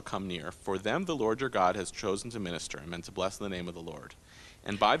Levi, shall come near. For them the Lord your God has chosen to minister him, and to bless the name of the Lord.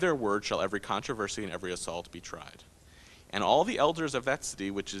 And by their word shall every controversy and every assault be tried. And all the elders of that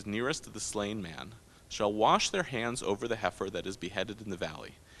city which is nearest to the slain man shall wash their hands over the heifer that is beheaded in the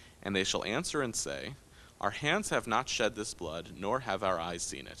valley. And they shall answer and say, Our hands have not shed this blood, nor have our eyes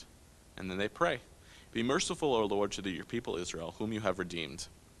seen it. And then they pray, Be merciful, O Lord, to your people Israel, whom you have redeemed.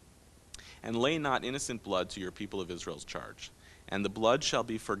 And lay not innocent blood to your people of Israel's charge, and the blood shall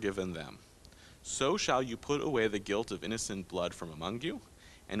be forgiven them. So shall you put away the guilt of innocent blood from among you,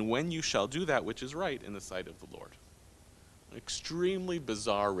 and when you shall do that which is right in the sight of the Lord. An extremely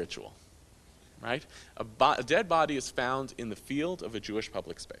bizarre ritual, right? A dead body is found in the field of a Jewish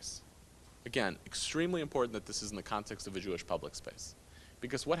public space. Again, extremely important that this is in the context of a Jewish public space.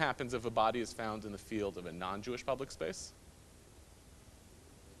 Because what happens if a body is found in the field of a non-Jewish public space?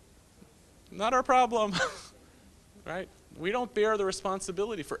 Not our problem, right? We don't bear the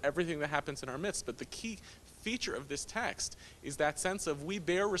responsibility for everything that happens in our midst, but the key feature of this text is that sense of we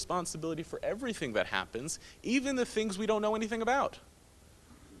bear responsibility for everything that happens, even the things we don't know anything about.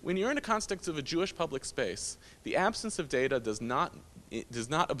 When you're in a context of a Jewish public space, the absence of data does not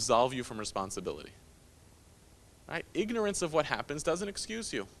absolve you from responsibility. Right? Ignorance of what happens doesn't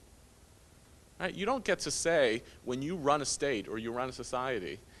excuse you. Right? You don't get to say when you run a state or you run a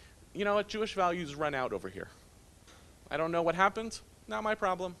society, you know what, Jewish values run out over here. I don't know what happened, not my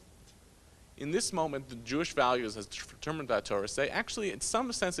problem. In this moment, the Jewish values, as determined by Torah, say, actually, in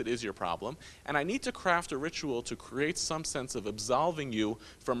some sense, it is your problem, and I need to craft a ritual to create some sense of absolving you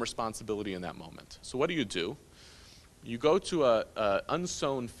from responsibility in that moment. So what do? You go to an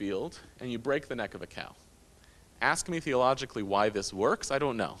unsown field, and you break the neck of a cow. Ask me theologically why this works, I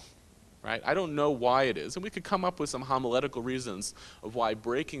don't know. Right? I don't know why it is, and we could come up with some homiletical reasons of why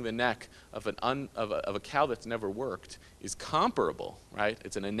breaking the neck of a cow that's never worked is comparable, right?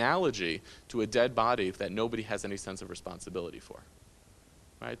 It's an analogy to a dead body that nobody has any sense of responsibility for,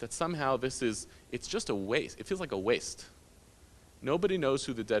 right? That somehow it's just a waste. It feels like a waste. Nobody knows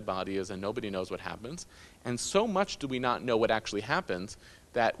who the dead body is, and nobody knows what happens, and so much do we not know what actually happened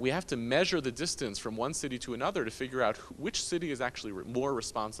that we have to measure the distance from one city to another to figure out which city is actually more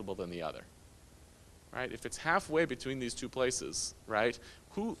responsible than the other. Right? If it's halfway between these two places, right?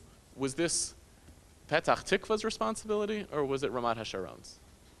 Who was this Petach Tikva's responsibility, or was it Ramat HaSharon's?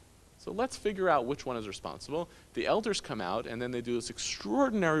 So let's figure out which one is responsible. The elders come out, and then they do this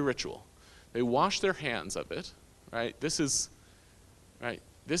extraordinary ritual. They wash their hands of it, right? This is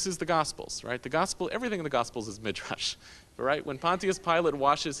the Gospels, right? The Gospel, everything in the Gospels is midrash, right? When Pontius Pilate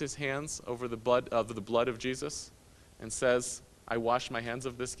washes his hands over the blood of Jesus and says, "I wash my hands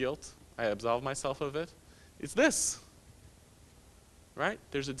of this guilt, I absolve myself of it," it's this, right?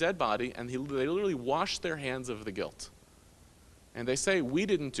 There's a dead body, and they literally wash their hands of the guilt, and they say, "We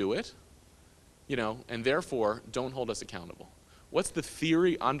didn't do it, and therefore don't hold us accountable." What's the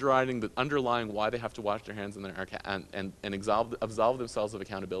theory underlying why they have to wash their hands and absolve themselves of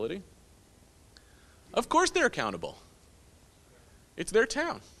accountability? Of course they're accountable. It's their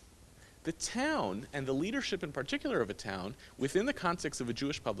town. The town, and the leadership in particular of a town, within the context of a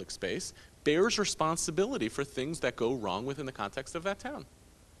Jewish public space, bears responsibility for things that go wrong within the context of that town.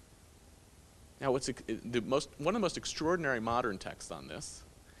 Now, one of the most extraordinary modern texts on this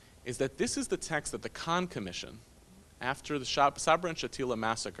is that this is the text that the Kahn Commission, after the Sabra and Shatila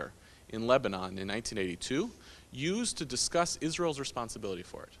massacre in Lebanon in 1982, used to discuss Israel's responsibility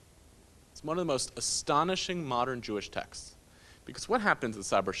for it. It's one of the most astonishing modern Jewish texts. Because what happens in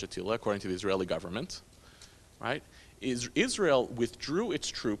Sabra Shatila, according to the Israeli government, right, is Israel withdrew its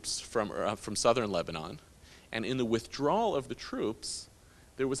troops from southern Lebanon, and in the withdrawal of the troops,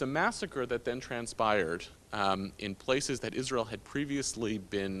 there was a massacre that then transpired in places that Israel had previously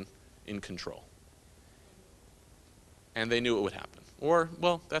been in control. And they knew it would happen. Or,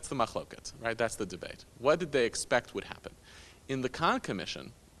 well, that's the machloket, right? That's the debate. What did they expect would happen? In the Kahn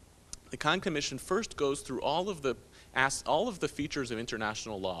Commission first goes through all of the features of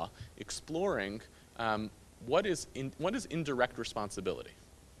international law, exploring what is indirect responsibility?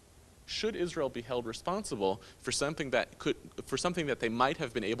 Should Israel be held responsible for something that they might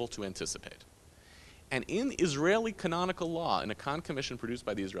have been able to anticipate? And in Israeli canonical law, in a Kahn commission produced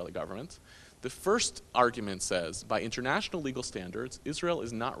by the Israeli government, the first argument says, by international legal standards, Israel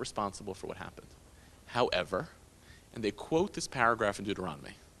is not responsible for what happened. However, and they quote this paragraph in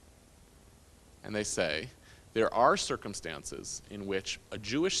Deuteronomy, and they say, there are circumstances in which a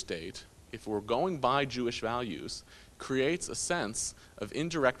Jewish state, if we're going by Jewish values, creates a sense of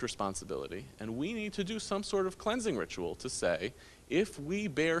indirect responsibility, and we need to do some sort of cleansing ritual to say, if we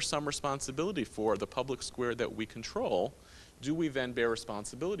bear some responsibility for the public square that we control, do we then bear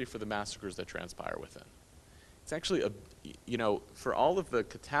responsibility for the massacres that transpire within? It's actually, for all of the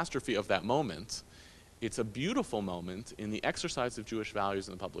catastrophe of that moment, it's a beautiful moment in the exercise of Jewish values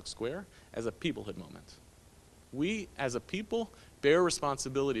in the public square as a peoplehood moment. We, as a people, bear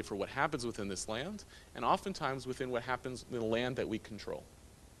responsibility for what happens within this land, and oftentimes within what happens in the land that we control.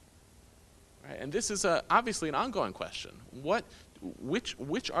 Right? And this is obviously an ongoing question.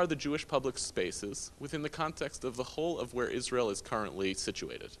 Which are the Jewish public spaces within the context of the whole of where Israel is currently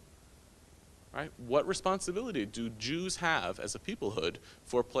situated? Right? What responsibility do Jews have as a peoplehood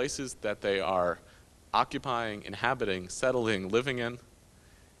for places that they are occupying, inhabiting, settling, living in?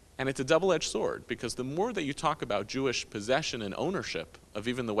 And it's a double-edged sword, because the more that you talk about Jewish possession and ownership of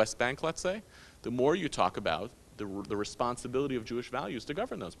even the West Bank, let's say, the more you talk about the responsibility of Jewish values to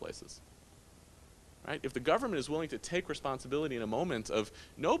govern those places. Right? If the government is willing to take responsibility in a moment of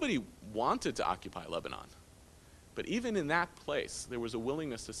nobody wanted to occupy Lebanon, but even in that place, there was a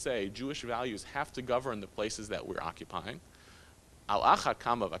willingness to say Jewish values have to govern the places that we're occupying. Al achat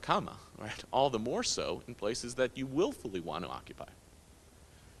kama v'kama, right? All the more so in places that you willfully want to occupy.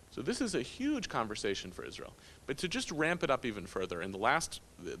 So this is a huge conversation for Israel. But to just ramp it up even further, in the last,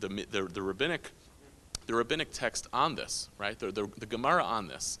 the rabbinic text on this, right, the Gemara on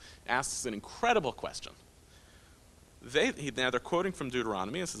this, asks an incredible question. Now they're quoting from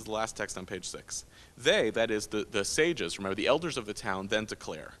Deuteronomy. This is the last text on page 6. They, that is the sages, remember, the elders of the town, then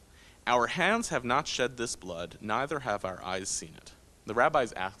declare, our hands have not shed this blood, neither have our eyes seen it. The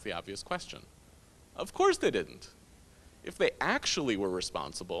rabbis ask the obvious question. Of course they didn't. If they actually were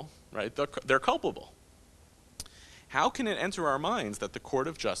responsible, right, they're culpable. How can it enter our minds that the court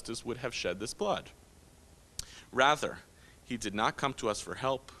of justice would have shed this blood? Rather, he did not come to us for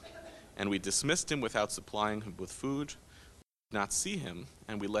help, and we dismissed him without supplying him with food. We did not see him,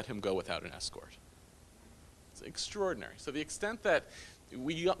 and we let him go without an escort. It's extraordinary. So the extent that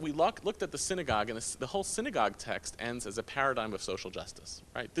we looked at the synagogue, and the whole synagogue text ends as a paradigm of social justice,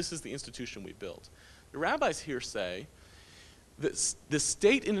 right? This is the institution we build. The rabbis here say that the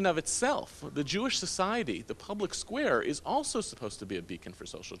state in and of itself, the Jewish society, the public square, is also supposed to be a beacon for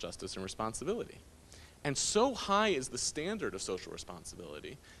social justice and responsibility. And so high is the standard of social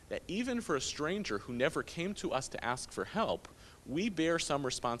responsibility that even for a stranger who never came to us to ask for help, we bear some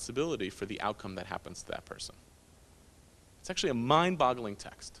responsibility for the outcome that happens to that person. It's actually a mind-boggling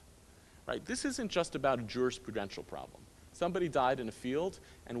text, right? This isn't just about a jurisprudential problem. Somebody died in a field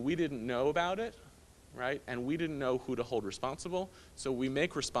and we didn't know about it, right? And we didn't know who to hold responsible, so we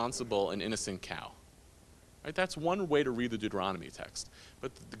make responsible an innocent cow. Right? That's one way to read the Deuteronomy text.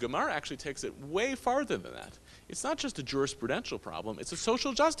 But the Gemara actually takes it way farther than that. It's not just a jurisprudential problem, it's a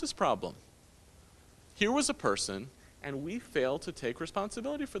social justice problem. Here was a person, and we failed to take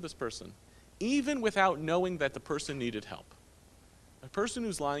responsibility for this person, even without knowing that the person needed help. A person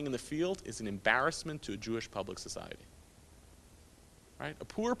who's lying in the field is an embarrassment to a Jewish public society. Right? A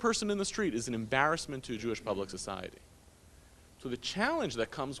poor person in the street is an embarrassment to a Jewish public society. So the challenge that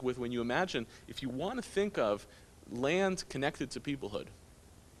comes with when you imagine, if you want to think of land connected to peoplehood,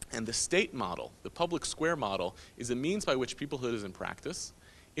 and the state model, the public square model, is a means by which peoplehood is in practice,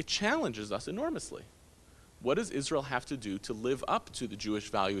 it challenges us enormously. What does Israel have to do to live up to the Jewish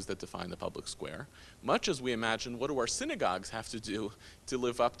values that define the public square? Much as we imagine, what do our synagogues have to do to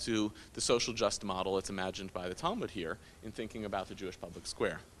live up to the social just model that's imagined by the Talmud here in thinking about the Jewish public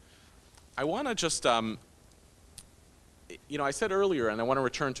square? I want to just, I said earlier, and I want to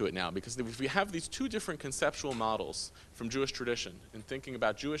return to it now, because if we have these two different conceptual models from Jewish tradition in thinking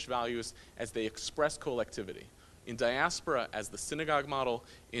about Jewish values as they express collectivity, in diaspora as the synagogue model,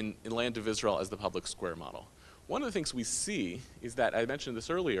 in land of Israel as the public square model. One of the things we see is that, I mentioned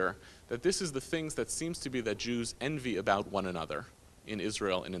this earlier, that this is the things that seems to be that Jews envy about one another in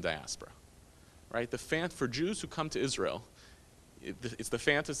Israel and in diaspora. Right? For Jews who come to Israel, it's the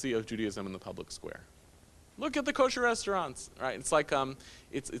fantasy of Judaism in the public square. Look at the kosher restaurants, right? It's like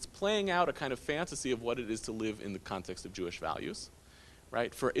it's playing out a kind of fantasy of what it is to live in the context of Jewish values.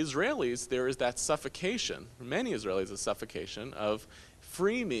 right? For Israelis, there is that suffocation, for many Israelis, a suffocation of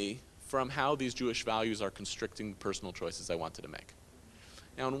free me from how these Jewish values are constricting personal choices I wanted to make.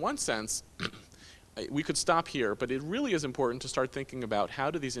 Now, in one sense, we could stop here, but it really is important to start thinking about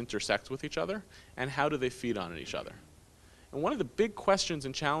how do these intersect with each other and how do they feed on each other. And one of the big questions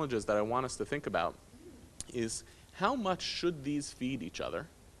and challenges that I want us to think about is how much should these feed each other?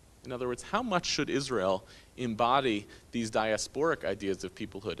 In other words, how much should Israel embody these diasporic ideas of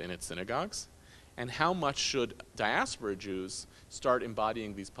peoplehood in its synagogues? And how much should diaspora Jews start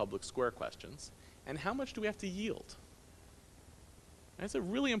embodying these public square questions? And how much do we have to yield? That's a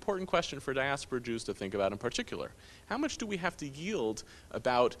really important question for diaspora Jews to think about in particular. How much do we have to yield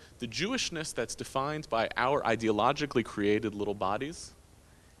about the Jewishness that's defined by our ideologically created little bodies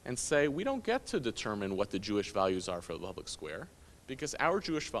and say we don't get to determine what the Jewish values are for the public square because our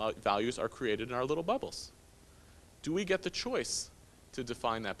Jewish values are created in our little bubbles? Do we get the choice to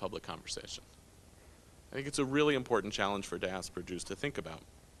define that public conversation? I think it's a really important challenge for diaspora Jews to think about.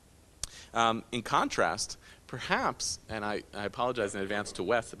 In contrast, perhaps, and I apologize in advance to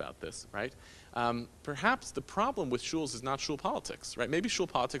Wes about this, right? Perhaps the problem with shuls is not shul politics, right? Maybe shul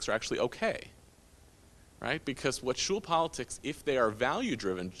politics are actually okay, right? Because what shul politics, if they are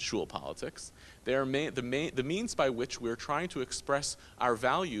value-driven shul politics, they are the means by which we're trying to express our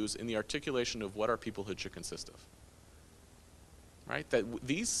values in the articulation of what our peoplehood should consist of. Right? That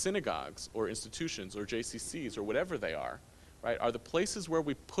these synagogues or institutions or JCCs or whatever they are, right, are the places where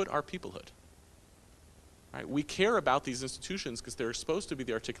we put our peoplehood. Right? We care about these institutions because they're supposed to be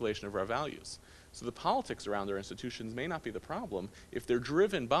the articulation of our values. So the politics around our institutions may not be the problem if they're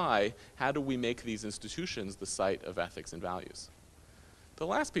driven by how do we make these institutions the site of ethics and values. The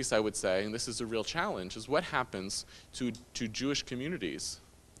last piece I would say, and this is a real challenge, is what happens to Jewish communities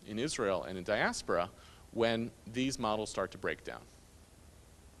in Israel and in diaspora when these models start to break down.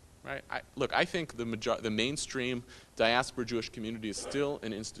 Right? I think the mainstream diaspora Jewish community is still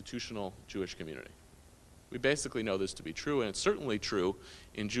an institutional Jewish community. We basically know this to be true, and it's certainly true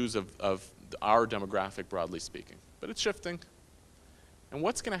in Jews of our demographic, broadly speaking. But it's shifting. And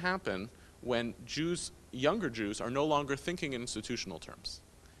what's going to happen when younger Jews, are no longer thinking in institutional terms?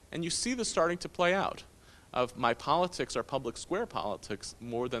 And you see this starting to play out, of my politics are public square politics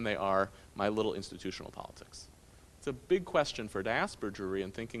more than they are my little institutional politics. It's a big question for diaspora Jewry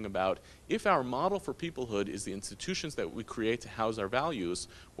in thinking about if our model for peoplehood is the institutions that we create to house our values,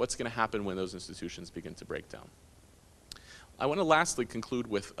 what's going to happen when those institutions begin to break down? I want to lastly conclude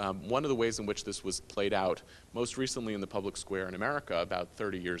with one of the ways in which this was played out most recently in the public square in America about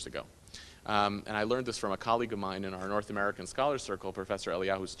 30 years ago. And I learned this from a colleague of mine in our North American Scholars Circle, Professor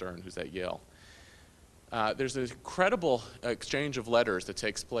Eliyahu Stern, who's at Yale. There's an incredible exchange of letters that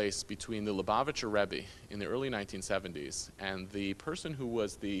takes place between the Lubavitcher Rebbe in the early 1970s and the person who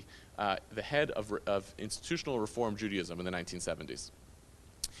was the head of institutional Reform Judaism in the 1970s,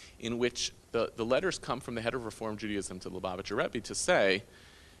 in which the letters come from the head of Reform Judaism to the Lubavitcher Rebbe to say,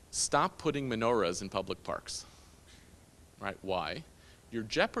 stop putting menorahs in public parks. Right? Why? You're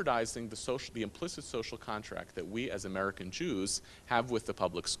jeopardizing the implicit social contract that we as American Jews have with the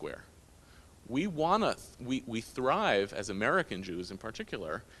public square. We thrive as American Jews in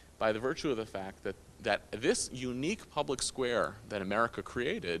particular by the virtue of the fact that this unique public square that America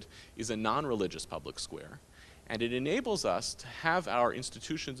created is a non-religious public square. And it enables us to have our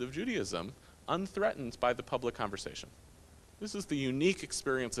institutions of Judaism unthreatened by the public conversation. This is the unique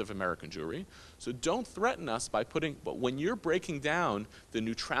experience of American Jewry. So don't threaten us by but when you're breaking down the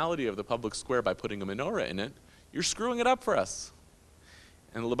neutrality of the public square by putting a menorah in it, you're screwing it up for us.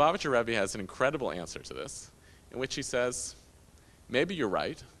 And the Lubavitcher Rebbe has an incredible answer to this, in which he says, maybe you're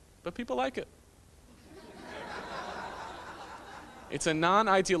right, but people like it. It's a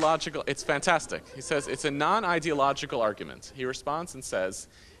non-ideological, it's fantastic. He says, it's a non-ideological argument. He responds and says,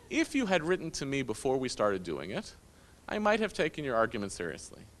 if you had written to me before we started doing it, I might have taken your argument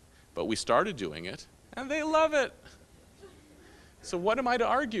seriously. But we started doing it, and they love it. So what am I to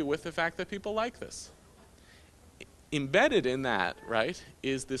argue with the fact that people like this? Embedded in that, right,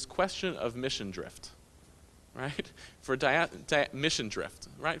 is this question of mission drift, right? For mission drift,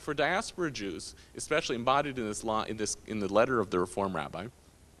 right? For diaspora Jews, especially embodied in this law, in the letter of the Reform Rabbi,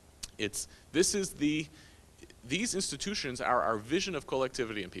 these institutions are our vision of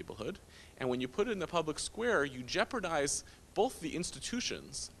collectivity and peoplehood, and when you put it in the public square, you jeopardize both the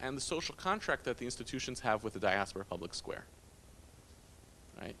institutions and the social contract that the institutions have with the diaspora public square,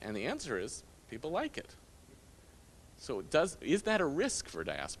 right? And the answer is people like it. So is that a risk for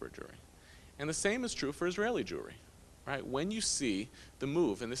diaspora Jewry? And the same is true for Israeli Jewry, right? When you see the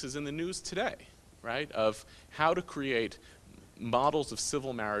move, and this is in the news today, right, of how to create models of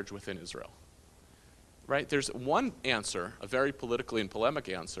civil marriage within Israel. Right? There's one answer, a very politically and polemic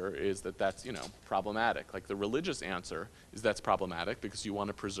answer, is that that's, problematic. Like the religious answer is that's problematic because you want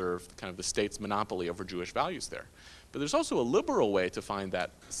to preserve kind of the state's monopoly over Jewish values there. But there's also a liberal way to find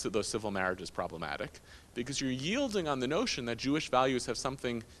that those civil marriages problematic because you're yielding on the notion that Jewish values have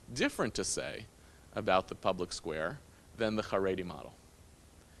something different to say about the public square than the Haredi model.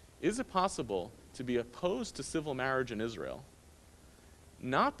 Is it possible to be opposed to civil marriage in Israel,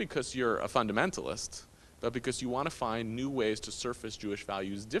 not because you're a fundamentalist, but because you want to find new ways to surface Jewish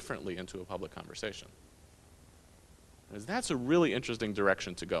values differently into a public conversation? Because that's a really interesting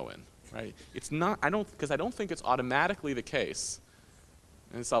direction to go in, right? It's not, I don't think it's automatically the case,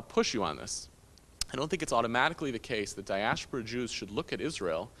 and so I'll push you on this. I don't think it's automatically the case that diaspora Jews should look at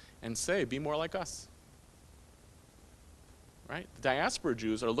Israel and say, be more like us. Right? The diaspora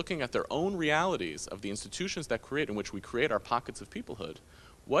Jews are looking at their own realities of the institutions that create, in which we create our pockets of peoplehood.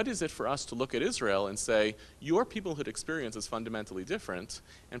 What is it for us to look at Israel and say, your peoplehood experience is fundamentally different,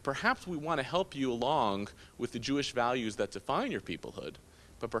 and perhaps we want to help you along with the Jewish values that define your peoplehood,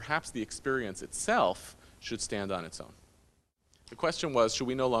 but perhaps the experience itself should stand on its own. The question was, should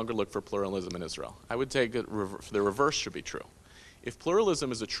we no longer look for pluralism in Israel? I would take it, the reverse should be true. If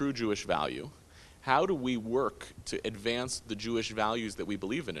pluralism is a true Jewish value, how do we work to advance the Jewish values that we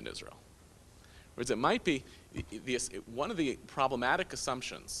believe in Israel? Whereas it might be, one of the problematic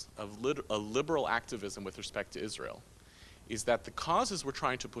assumptions of a liberal activism with respect to Israel is that the causes we're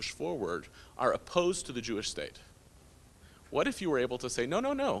trying to push forward are opposed to the Jewish state. What if you were able to say,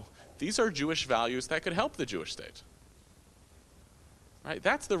 no, these are Jewish values that could help the Jewish state? Right?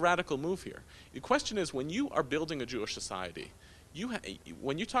 That's the radical move here. The question is, when you are building a Jewish society,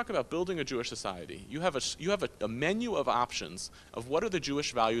 when you talk about building a Jewish society, you have a menu of options of what are the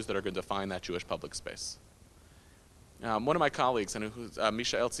Jewish values that are going to define that Jewish public space. One of my colleagues,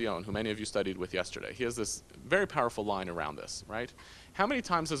 Mishael Zion, who many of you studied with yesterday, he has this very powerful line around this, right? How many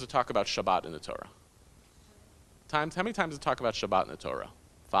times does it talk about Shabbat in the Torah? How many times does it talk about Shabbat in the Torah?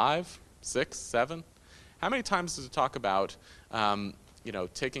 5, 6, 7? How many times does it talk about,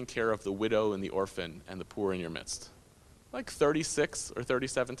 taking care of the widow and the orphan and the poor in your midst? Like 36 or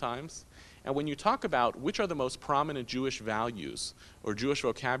 37 times. And when you talk about which are the most prominent Jewish values or Jewish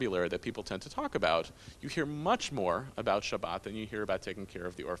vocabulary that people tend to talk about, you hear much more about Shabbat than you hear about taking care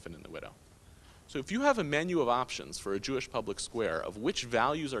of the orphan and the widow. So if you have a menu of options for a Jewish public square of which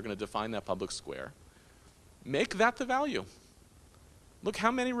values are going to define that public square, make that the value. Look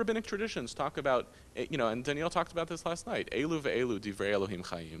how many rabbinic traditions talk about, and Daniel talked about this last night, Elu ve'elu divrei Elohim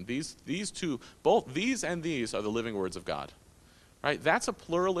chayim. These two, both these and these are the living words of God. Right? That's a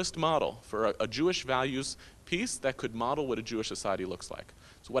pluralist model for a Jewish values piece that could model what a Jewish society looks like.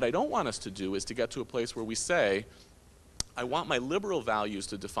 So what I don't want us to do is to get to a place where we say, I want my liberal values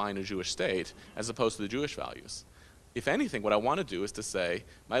to define a Jewish state as opposed to the Jewish values. If anything, what I want to do is to say,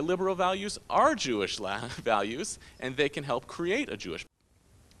 my liberal values are Jewish values, and they can help create a Jewish.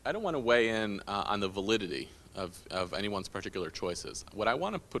 I don't want to weigh in on the validity of anyone's particular choices. What I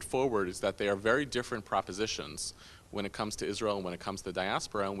want to put forward is that they are very different propositions when it comes to Israel and when it comes to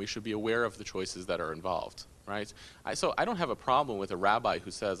diaspora, and we should be aware of the choices that are involved, right? So I don't have a problem with a rabbi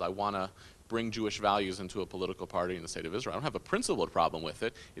who says, I want to bring Jewish values into a political party in the state of Israel. I don't have a principled problem with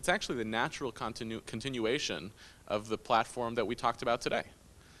it. It's actually the natural continuation of the platform that we talked about today.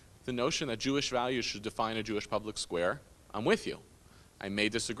 The notion that Jewish values should define a Jewish public square, I'm with you. I may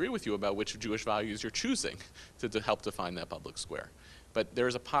disagree with you about which Jewish values you're choosing to help define that public square. But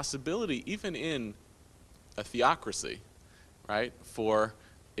there's a possibility, even in a theocracy, right, for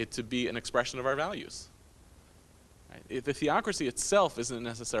it to be an expression of our values. Right? The theocracy itself isn't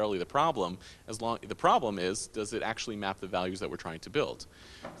necessarily the problem. The problem is, does it actually map the values that we're trying to build?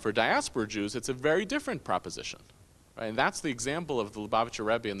 For diaspora Jews, it's a very different proposition. Right? And that's the example of the Lubavitcher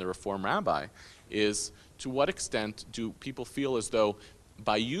Rebbe and the Reform Rabbi, is to what extent do people feel as though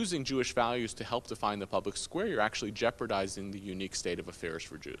by using Jewish values to help define the public square, you're actually jeopardizing the unique state of affairs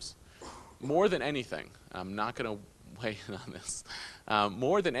for Jews. More than anything, I'm not going to weigh in on this,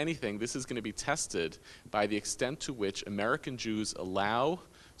 more than anything, this is going to be tested by the extent to which American Jews allow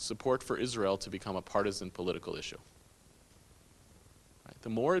support for Israel to become a partisan political issue. Right? The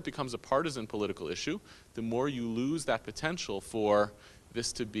more it becomes a partisan political issue, the more you lose that potential for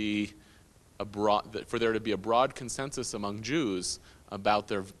this to be for there to be a broad consensus among Jews about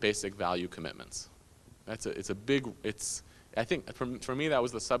their basic value commitments. I think for me that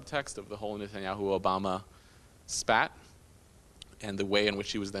was the subtext of the whole Netanyahu-Obama spat and the way in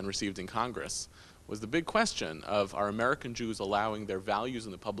which he was then received in Congress, was the big question of, are American Jews allowing their values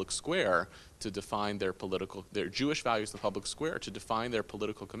in the public square to define their Jewish values in the public square to define their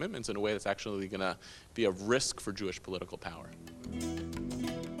political commitments in a way that's actually going to be a risk for Jewish political power.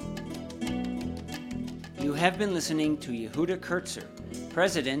 You have been listening to Yehuda Kurtzer,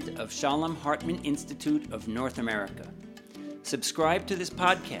 president of Shalom Hartman Institute of North America. Subscribe to this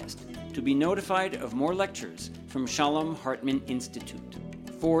podcast to be notified of more lectures from Shalom Hartman Institute.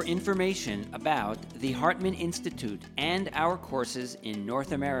 For information about the Hartman Institute and our courses in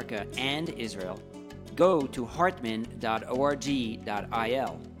North America and Israel, go to hartman.org.il.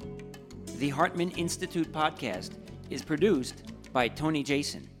 The Hartman Institute podcast is produced by Tony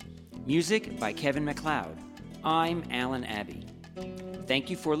Jason. Music by Kevin MacLeod. I'm Alan Abbey.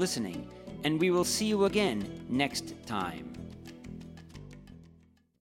 Thank you for listening, and we will see you again next time.